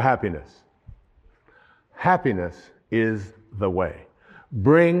to happiness. Happiness is the way.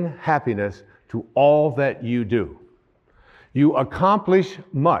 Bring happiness to all that you do. You accomplish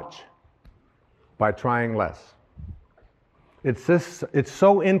much by trying less. It's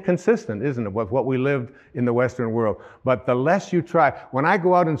so inconsistent, isn't it, with what we lived in the Western world. But the less you try, when I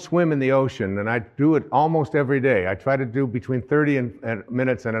go out and swim in the ocean, and I do it almost every day, I try to do between 30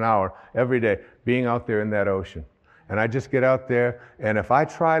 minutes and an hour every day, being out there in that ocean. And I just get out there, and if I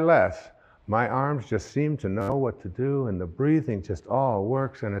try less, my arms just seem to know what to do, and the breathing just all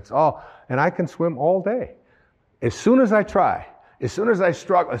works, and I can swim all day. As soon as I try, as soon as I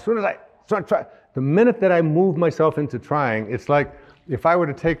struggle, as soon as I start trying, the minute that I move myself into trying, it's like if I were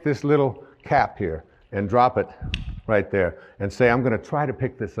to take this little cap here and drop it right there and say, I'm going to try to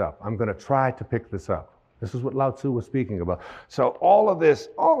pick this up. I'm going to try to pick this up. This is what Lao Tzu was speaking about. So all of this,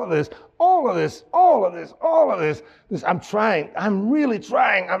 I'm trying, I'm really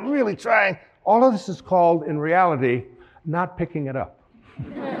trying. All of this is called, in reality, not picking it up.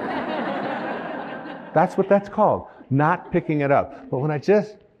 That's what that's called, not picking it up. But when I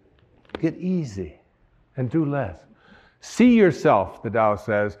just get easy and do less. See yourself, the Tao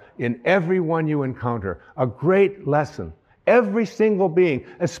says, in everyone you encounter. A great lesson. Every single being,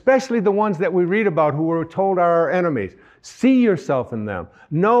 especially the ones that we read about who we're told are our enemies. See yourself in them.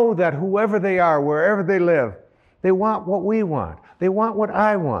 Know that whoever they are, wherever they live, they want what we want. They want what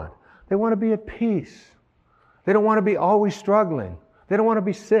I want. They want to be at peace. They don't want to be always struggling. They don't want to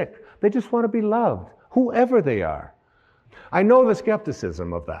be sick. They just want to be loved, whoever they are. I know the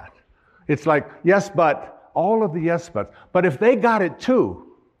skepticism of that. It's like, yes, but, all of the yes, buts. But if they got it too,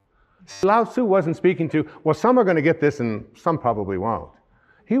 Lao Tzu wasn't speaking to, well, some are going to get this and some probably won't.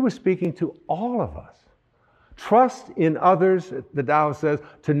 He was speaking to all of us. Trust in others, the Tao says,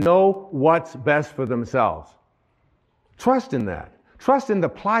 to know what's best for themselves. Trust in that. Trust in the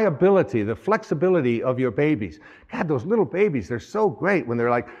pliability, the flexibility of your babies. God, those little babies, they're so great when they're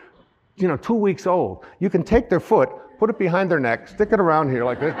like, 2 weeks old. You can take their foot, put it behind their neck, stick it around here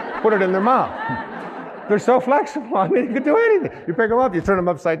like this, put it in their mouth. They're so flexible. I mean, you can do anything. You pick them up, you turn them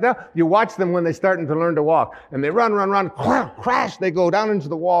upside down. You watch them when they're starting to learn to walk. And they run, crash, they go down into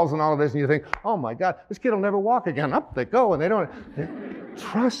the walls and all of this. And you think, oh my God, this kid will never walk again. Up they go, and they don't.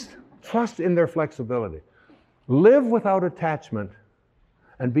 Trust in their flexibility. Live without attachment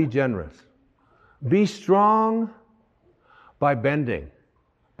and be generous. Be strong by bending.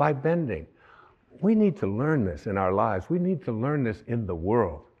 By bending. We need to learn this in our lives. We need to learn this in the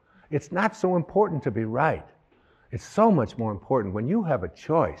world. It's not so important to be right. It's so much more important when you have a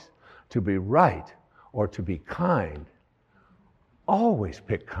choice to be right or to be kind. Always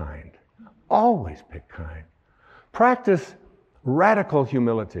pick kind. Always pick kind. Practice radical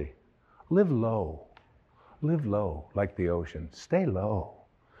humility. Live low. Live low like the ocean. Stay low.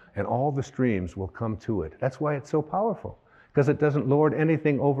 And all the streams will come to it. That's why it's so powerful, because it doesn't lord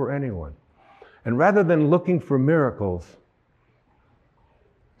anything over anyone. And rather than looking for miracles,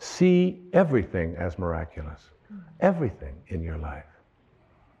 see everything as miraculous. Everything in your life.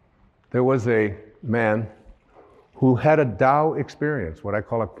 There was a man who had a Tao experience, what I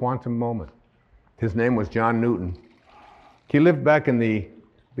call a quantum moment. His name was John Newton. He lived back in the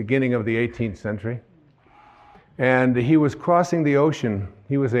beginning of the 18th century. And he was crossing the ocean.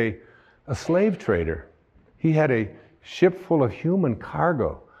 He was a slave trader. He had a ship full of human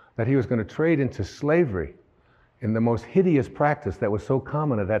cargo that he was going to trade into slavery in the most hideous practice that was so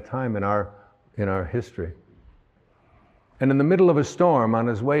common at that time in our history. And in the middle of a storm, on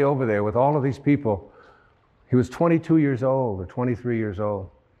his way over there with all of these people, he was 22 years old or 23 years old.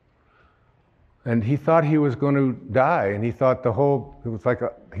 And he thought he was going to die, and he thought it was like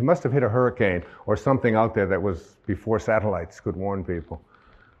he must have hit a hurricane or something out there that was before satellites could warn people.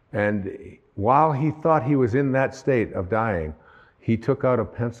 And while he thought he was in that state of dying, he took out a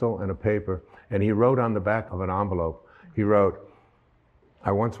pencil and a paper, and he wrote on the back of an envelope, he wrote,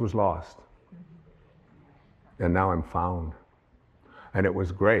 "I once was lost, and now I'm found." And it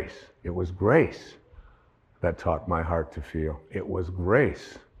was grace. It was grace that taught my heart to feel. It was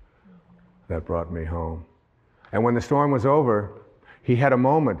grace that brought me home. And when the storm was over, he had a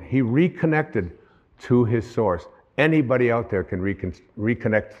moment. He reconnected to his source. Anybody out there can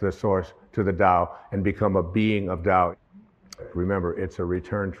reconnect to the source, to the Tao, and become a being of Tao. Remember, it's a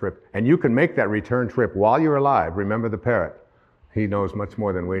return trip. And you can make that return trip while you're alive. Remember the parrot. He knows much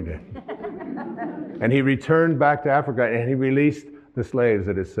more than we did. And he returned back to Africa, and he released the slaves,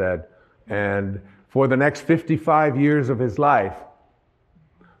 it is said. And for the next 55 years of his life,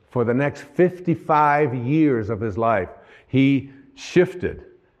 he shifted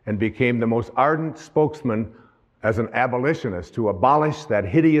and became the most ardent spokesman as an abolitionist to abolish that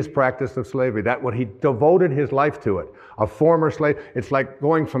hideous practice of slavery. That's what he devoted his life to it. A former slave, it's like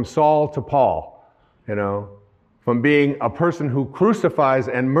going from Saul to Paul, from being a person who crucifies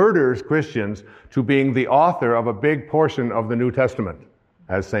and murders Christians to being the author of a big portion of the New Testament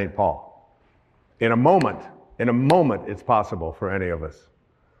as St. Paul. In a moment, it's possible for any of us.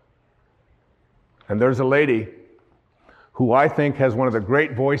 And there's a lady who I think has one of the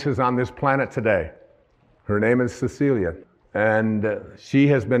great voices on this planet today. Her name is Cecilia, and she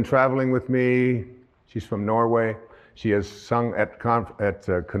has been traveling with me. She's from Norway. She has sung at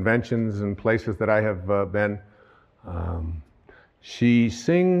conventions and places that I have been. She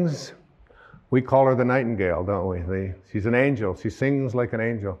sings, we call her the nightingale, don't we? She's an angel. She sings like an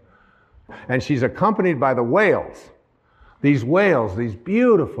angel. And she's accompanied by the whales. These whales, these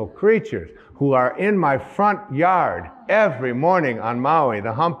beautiful creatures who are in my front yard every morning on Maui,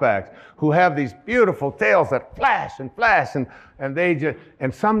 the humpbacks, who have these beautiful tails that flash, and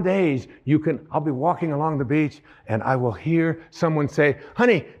some days I'll be walking along the beach and I will hear someone say,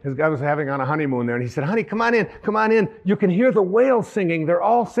 "Honey," this guy was having on a honeymoon there, and he said, "Honey, come on in. You can hear the whales singing, they're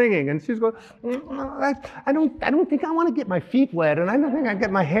all singing." And she's going, I don't think I want to get my feet wet, and I don't think I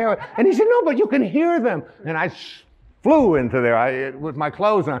get my hair wet. And he said, "No, but you can hear them." And I flew into there with my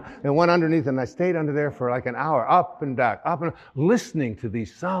clothes on and went underneath, and I stayed under there for like an hour, up and back, listening to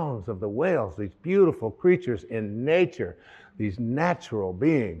these sounds of the whales, these beautiful creatures in nature, these natural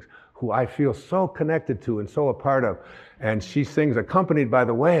beings who I feel so connected to and so a part of. And she sings accompanied by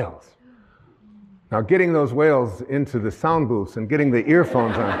the whales. Now, getting those whales into the sound booths and getting the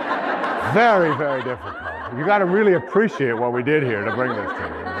earphones on, very, very difficult. You got to really appreciate what we did here to bring this to you.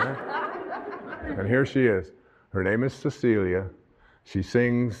 Right? And here she is. Her name is Cecilia. She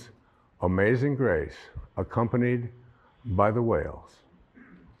sings Amazing Grace, accompanied by the whales.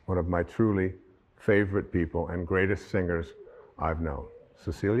 One of my truly favorite people and greatest singers I've known.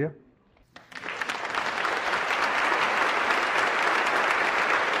 Cecilia?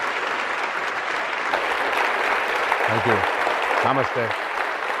 Thank you. Namaste.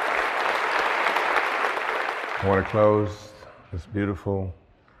 I want to close this beautiful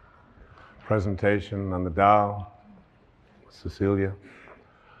presentation on the Tao, Cecilia,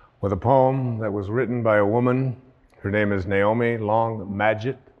 with a poem that was written by a woman. Her name is Naomi Long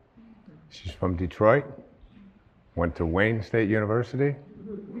Madgett. She's from Detroit, went to Wayne State University.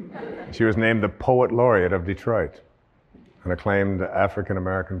 She was named the Poet Laureate of Detroit, an acclaimed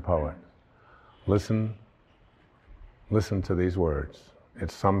African-American poet. Listen to these words.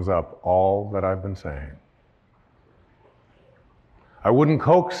 It sums up all that I've been saying. I wouldn't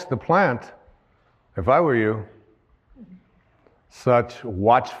coax the plant if I were you. Such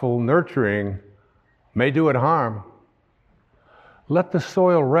watchful nurturing may do it harm. Let the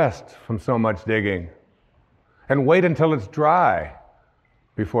soil rest from so much digging, and wait until it's dry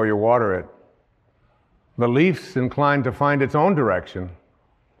before you water it. The leaf's inclined to find its own direction.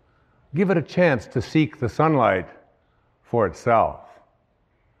 Give it a chance to seek the sunlight for itself.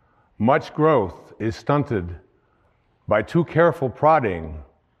 Much growth is stunted by too careful prodding,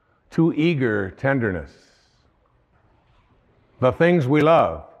 too eager tenderness. The things we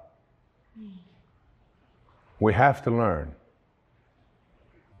love, we have to learn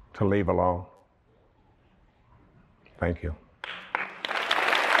to leave alone. Thank you.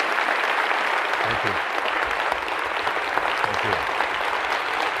 Thank you. Thank you.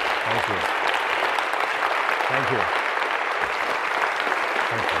 Thank you. Thank you.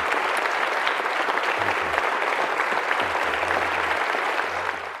 Thank you.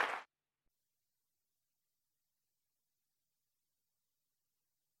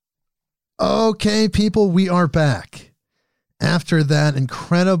 Okay, people, we are back after that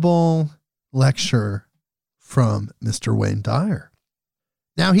incredible lecture from Mr. Wayne Dyer.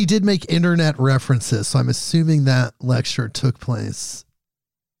 Now, he did make internet references, so I'm assuming that lecture took place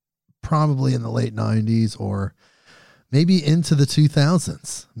probably in the late 90s or maybe into the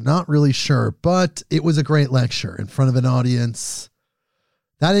 2000s. I'm not really sure, but it was a great lecture in front of an audience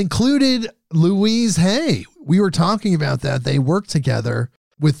that included Louise Hay. We were talking about that. They worked together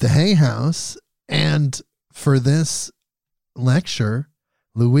with the Hay House, and for this lecture,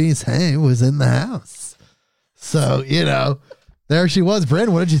 Louise Hay was in the house. So, there she was.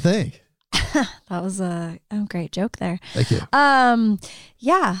 Bryn, what did you think? That was a great joke there. Thank you.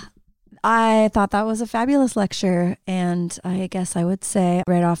 Yeah, I thought that was a fabulous lecture. And I guess I would say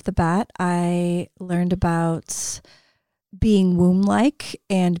right off the bat, I learned about being womb-like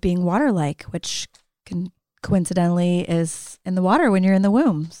and being water-like, which coincidentally is in the water when you're in the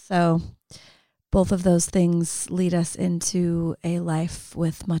womb. So both of those things lead us into a life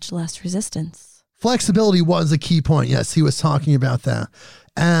with much less resistance. Flexibility was a key point. Yes, he was talking about that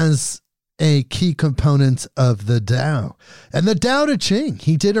as a key component of the Tao. And the Tao Te Ching,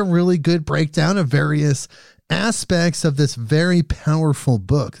 he did a really good breakdown of various aspects of this very powerful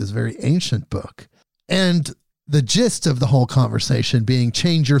book, this very ancient book. And the gist of the whole conversation being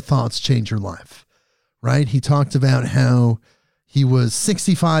change your thoughts, change your life, right? He talked about how he was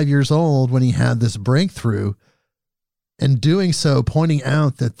 65 years old when he had this breakthrough, and doing so, pointing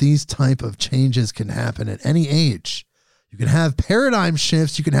out that these type of changes can happen at any age. You can have paradigm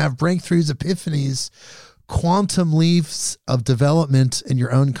shifts, you can have breakthroughs, epiphanies, quantum leaps of development in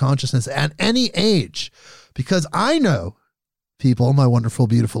your own consciousness at any age. Because I know, people, my wonderful,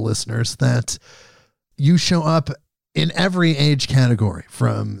 beautiful listeners, that you show up in every age category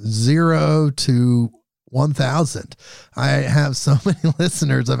from 0 to 1,000. I have so many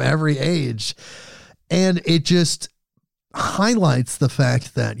listeners of every age, and it just highlights the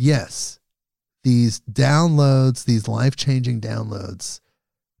fact that, yes, these downloads, these life-changing downloads,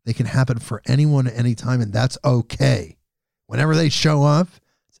 they can happen for anyone at any time, and that's okay. Whenever they show up,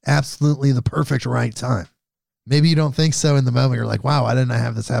 it's absolutely the perfect right time. Maybe you don't think so in the moment. You're like, wow, why didn't I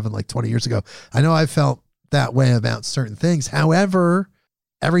have this happen like 20 years ago? I know I felt that way about certain things. However,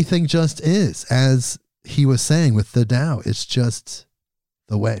 everything just is, as he was saying with the Tao. It's just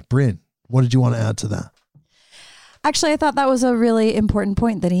the way. Bryn, what did you want to add to that? Actually, I thought that was a really important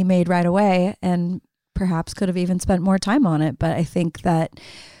point that he made right away, and perhaps could have even spent more time on it. But I think that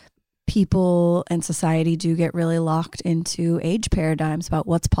people and society do get really locked into age paradigms about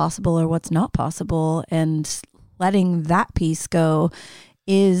what's possible or what's not possible, and letting that piece go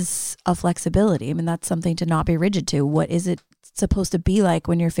is a flexibility. I mean, that's something to not be rigid to. What is it supposed to be like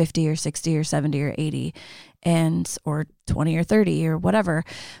when you're 50 or 60 or 70 or 80 or 20 or 30 or whatever?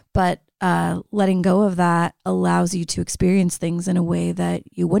 But letting go of that allows you to experience things in a way that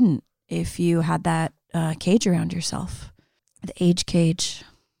you wouldn't if you had that cage around yourself, the age cage.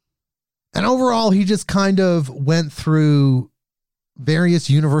 And overall, he just kind of went through various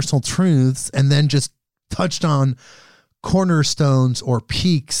universal truths and then just touched on cornerstones or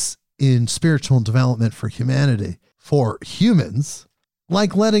peaks in spiritual development for humanity, for humans,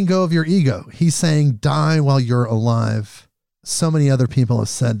 like letting go of your ego. He's saying, die while you're alive. So many other people have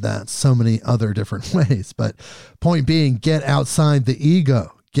said that so many other different ways. But point being, get outside the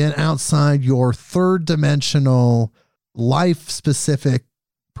ego. Get outside your third dimensional, life-specific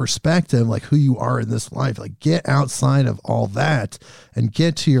perspective, like who you are in this life. Like, get outside of all that and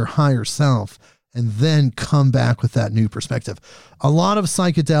get to your higher self, and then come back with that new perspective. A lot of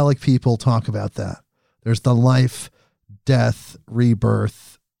psychedelic people talk about that. There's the life, death,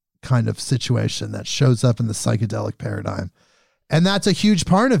 rebirth kind of situation that shows up in the psychedelic paradigm. And that's a huge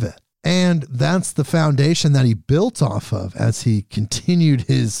part of it. And that's the foundation that he built off of as he continued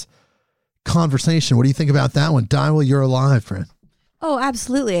his conversation. What do you think about that one? Die while you're alive, friend. Oh,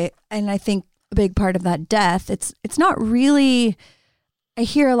 absolutely. And I think a big part of that death, it's not really, I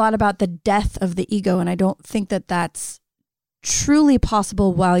hear a lot about the death of the ego, and I don't think that that's truly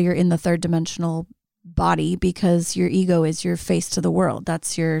possible while you're in the third dimensional body, because your ego is your face to the world.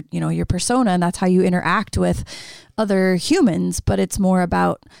 That's your, your persona, and that's how you interact with other humans. But it's more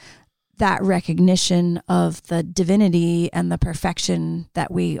about that recognition of the divinity and the perfection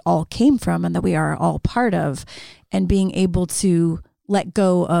that we all came from and that we are all part of, and being able to let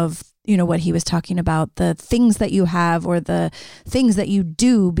go of, what he was talking about, the things that you have or the things that you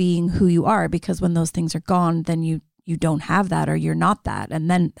do being who you are, because when those things are gone, then you don't have that, or you're not that. And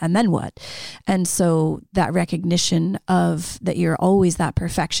then what? And so that recognition of that you're always that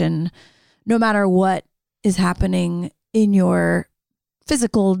perfection, no matter what is happening in your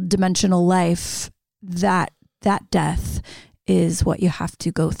physical dimensional life, that death is what you have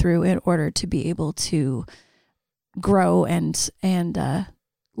to go through in order to be able to grow and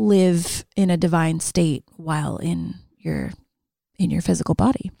live in a divine state while in your physical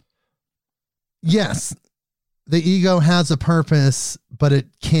body. Yes, the ego has a purpose, but it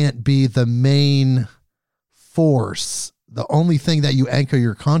can't be the main force, the only thing that you anchor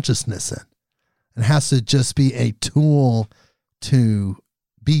your consciousness in. It has to just be a tool to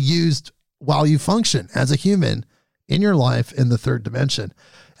be used while you function as a human in your life in the third dimension.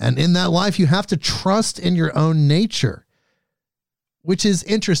 And in that life, you have to trust in your own nature, which is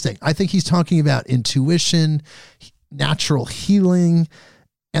interesting. I think he's talking about intuition, natural healing,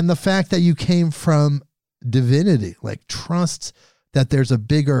 and the fact that you came from divinity. Like, trust that there's a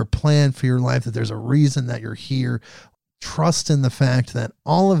bigger plan for your life, that there's a reason that you're here. Trust in the fact that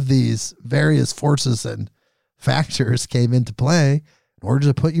all of these various forces and factors came into play in order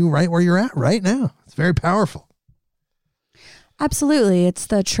to put you right where you're at right now. It's very powerful. Absolutely. It's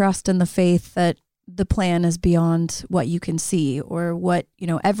the trust and the faith that the plan is beyond what you can see, or what,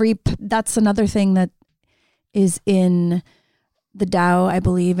 that's another thing that is in the Tao, I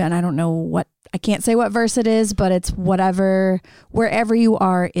believe. And I can't say what verse it is, but it's wherever you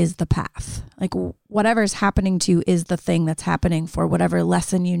are is the path. Like, whatever's happening to you is the thing that's happening for whatever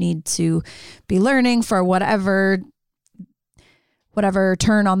lesson you need to be learning, for whatever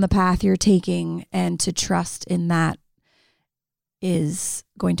turn on the path you're taking, and to trust in that is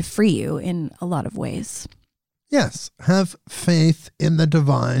going to free you in a lot of ways. Yes. Have faith in the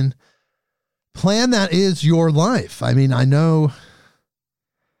divine plan that is your life. I mean, I know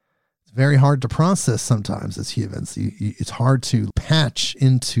it's very hard to process sometimes as humans. It's hard to patch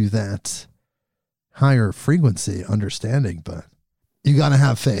into that higher frequency understanding, but you got to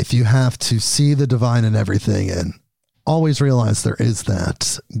have faith. You have to see the divine in everything and always realize there is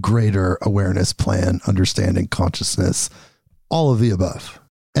that greater awareness, plan, understanding, consciousness, all of the above,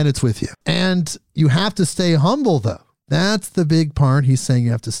 and it's with you. And you have to stay humble, though. That's the big part. He's saying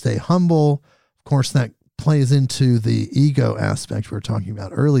you have to stay humble. Of course, that plays into the ego aspect we were talking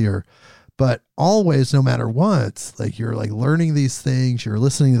about earlier, but always, no matter what, like, you're like learning these things, you're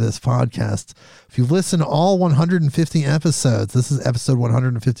listening to this podcast. If you listen to all 150 episodes, this is episode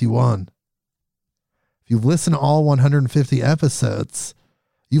 151. If you listen to all 150 episodes,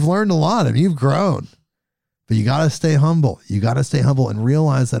 you've learned a lot and you've grown. But you got to stay humble. You got to stay humble and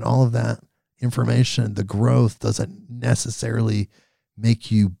realize that all of that information, the growth, doesn't necessarily make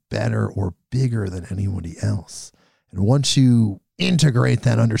you better or bigger than anybody else. And once you integrate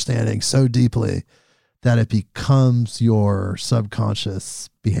that understanding so deeply that it becomes your subconscious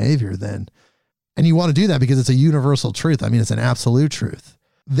behavior, then, and you want to do that because it's a universal truth. I mean, it's an absolute truth.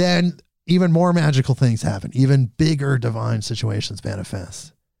 Then even more magical things happen. Even bigger divine situations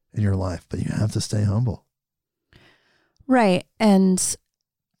manifest in your life. But you have to stay humble. Right. And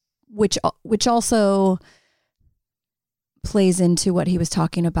which also plays into what he was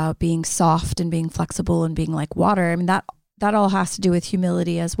talking about, being soft and being flexible and being like water. I mean, that all has to do with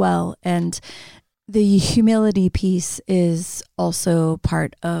humility as well. And the humility piece is also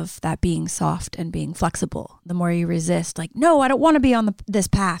part of that, being soft and being flexible. The more you resist, like, no, I don't want to be on this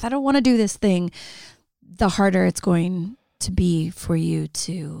path, I don't want to do this thing, the harder it's going to be for you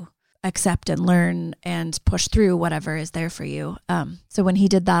to accept and learn and push through whatever is there for you. So when he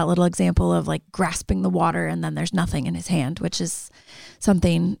did that little example of like grasping the water and then there's nothing in his hand, which is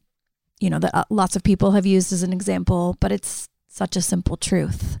something, that lots of people have used as an example, but it's such a simple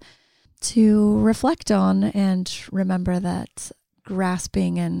truth to reflect on and remember that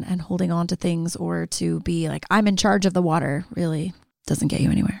grasping and holding on to things, or to be like, I'm in charge of the water, really doesn't get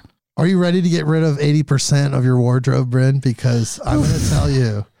you anywhere. Are you ready to get rid of 80% of your wardrobe, Bryn? Because I'm going to tell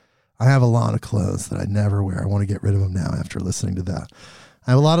you, I have a lot of clothes that I never wear. I want to get rid of them now after listening to that.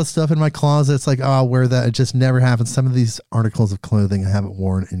 I have a lot of stuff in my closet. It's like, oh, I'll wear that. It just never happens. Some of these articles of clothing I haven't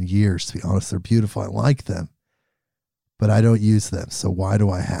worn in years, to be honest. They're beautiful. I like them, but I don't use them. So why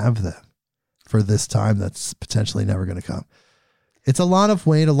do I have them for this time that's potentially never going to come? It's a lot of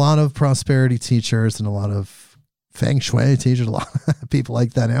weight, a lot of prosperity teachers and a lot of feng shui teachers, a lot of people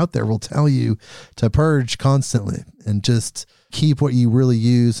like that out there will tell you to purge constantly and just keep what you really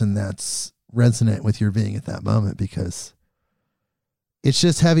use and that's resonant with your being at that moment, because it's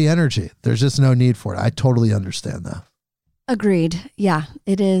just heavy energy. There's just no need for it. I totally understand that. Agreed. Yeah,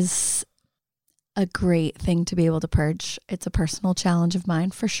 it is a great thing to be able to purge. It's a personal challenge of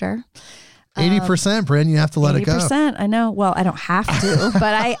mine for sure. 80%, Bryn, you have to let it go. 80%, I know. Well, I don't have to,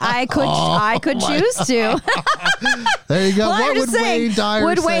 but I could choose to. There you go. Well, What would Wayne Dyer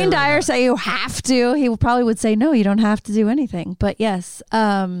would say? Wayne Dyer say you have to? He probably would say, no, you don't have to do anything. But yes.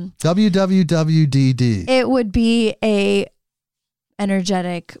 WWWDD. It would be a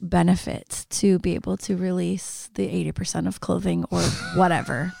energetic benefit to be able to release the 80% of clothing or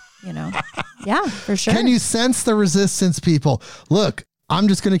whatever, Yeah, for sure. Can you sense the resistance, people? Look, I'm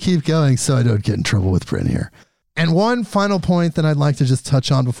just going to keep going so I don't get in trouble with Bryn here. And one final point that I'd like to just touch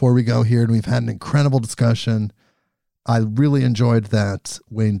on before we go here, and we've had an incredible discussion. I really enjoyed that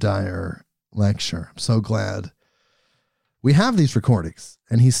Wayne Dyer lecture. I'm so glad we have these recordings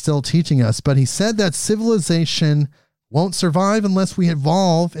and he's still teaching us. But he said that civilization won't survive unless we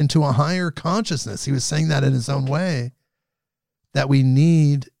evolve into a higher consciousness. He was saying that in his own way, that we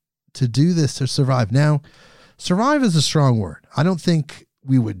need to do this to survive. Now, survive is a strong word. I don't think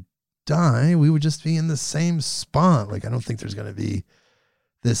we would die. We would just be in the same spot. Like, I don't think there's going to be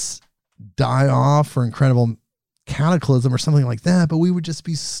this die off or incredible cataclysm or something like that, but we would just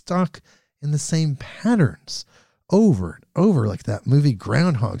be stuck in the same patterns over and over, like that movie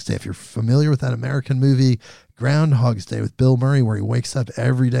Groundhog's Day. If you're familiar with that American movie Groundhog's Day with Bill Murray, where he wakes up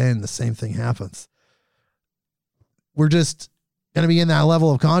every day and the same thing happens. We're just going to be in that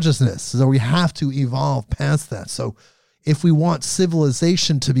level of consciousness. So we have to evolve past that. So if we want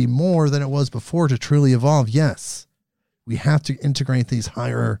civilization to be more than it was before, to truly evolve, yes, we have to integrate these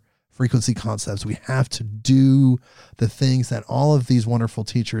higher frequency concepts. We have to do the things that all of these wonderful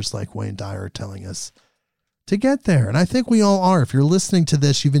teachers like Wayne Dyer are telling us to get there. And I think we all are. If you're listening to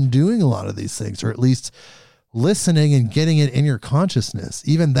this, you've been doing a lot of these things, or at least listening and getting it in your consciousness.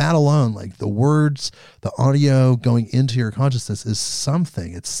 Even that alone, like the words, the audio going into your consciousness is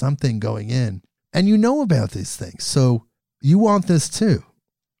something. It's something going in. And you know about these things. So you want this too.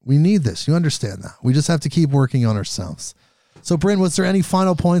 We need this. You understand that. We just have to keep working on ourselves. So, Bryn, was there any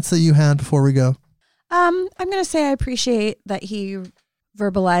final points that you had before we go? I'm going to say I appreciate that he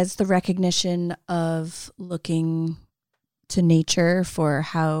verbalized the recognition of looking to nature for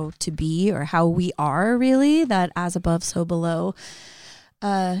how to be, or how we are really, that as above, so below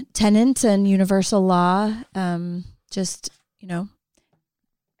tenet and universal law. Just,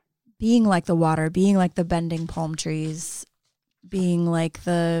 being like the water, being like the bending palm trees, being like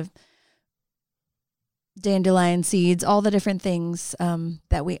the dandelion seeds, all the different things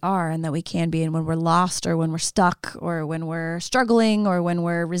that we are and that we can be. And when we're lost, or when we're stuck, or when we're struggling, or when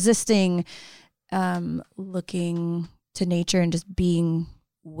we're resisting, looking to nature and just being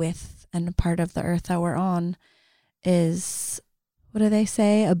with and a part of the earth that we're on is, what do they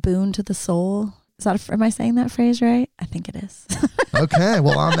say? A boon to the soul. Is that, am I saying that phrase right? I think it is. Okay.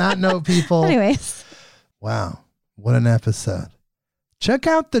 Well, on that note, people. Anyways. Wow. What an episode. Check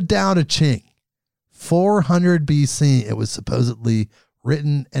out the Tao Te Ching. 400 BC, it was supposedly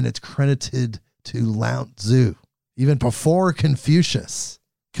written, and it's credited to Lao Tzu. Even before Confucius.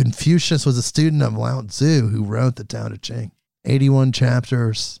 Confucius was a student of Lao Tzu who wrote the Tao Te Ching. 81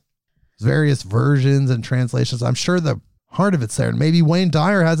 chapters, various versions and translations. I'm sure the heart of it's there. And maybe Wayne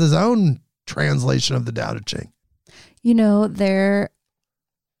Dyer has his own translation of the Tao Te Ching. There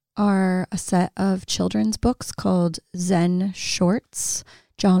are a set of children's books called Zen Shorts.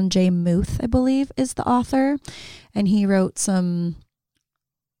 John J. Muth, I believe, is the author. And he wrote some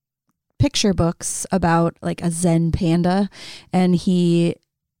picture books about like a Zen panda. And he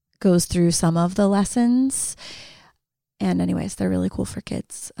goes through some of the lessons. And anyways, they're really cool for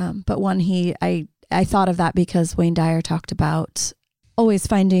kids. But one I thought of that because Wayne Dyer talked about always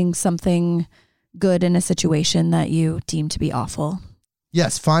finding something good in a situation that you deem to be awful.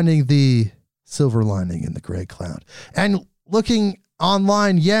 Yes, finding the silver lining in the gray cloud. And looking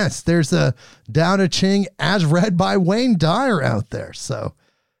online, yes, there's a Tao Te Ching as read by Wayne Dyer out there. So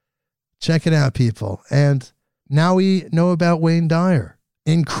check it out, people. And now we know about Wayne Dyer.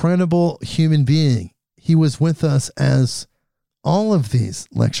 Incredible human being. He was with us as all of these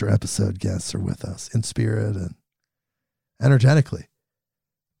lecture episode guests are with us in spirit and energetically.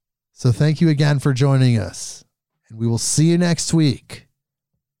 So thank you again for joining us. And we will see you next week.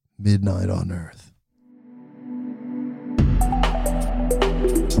 Midnight on Earth.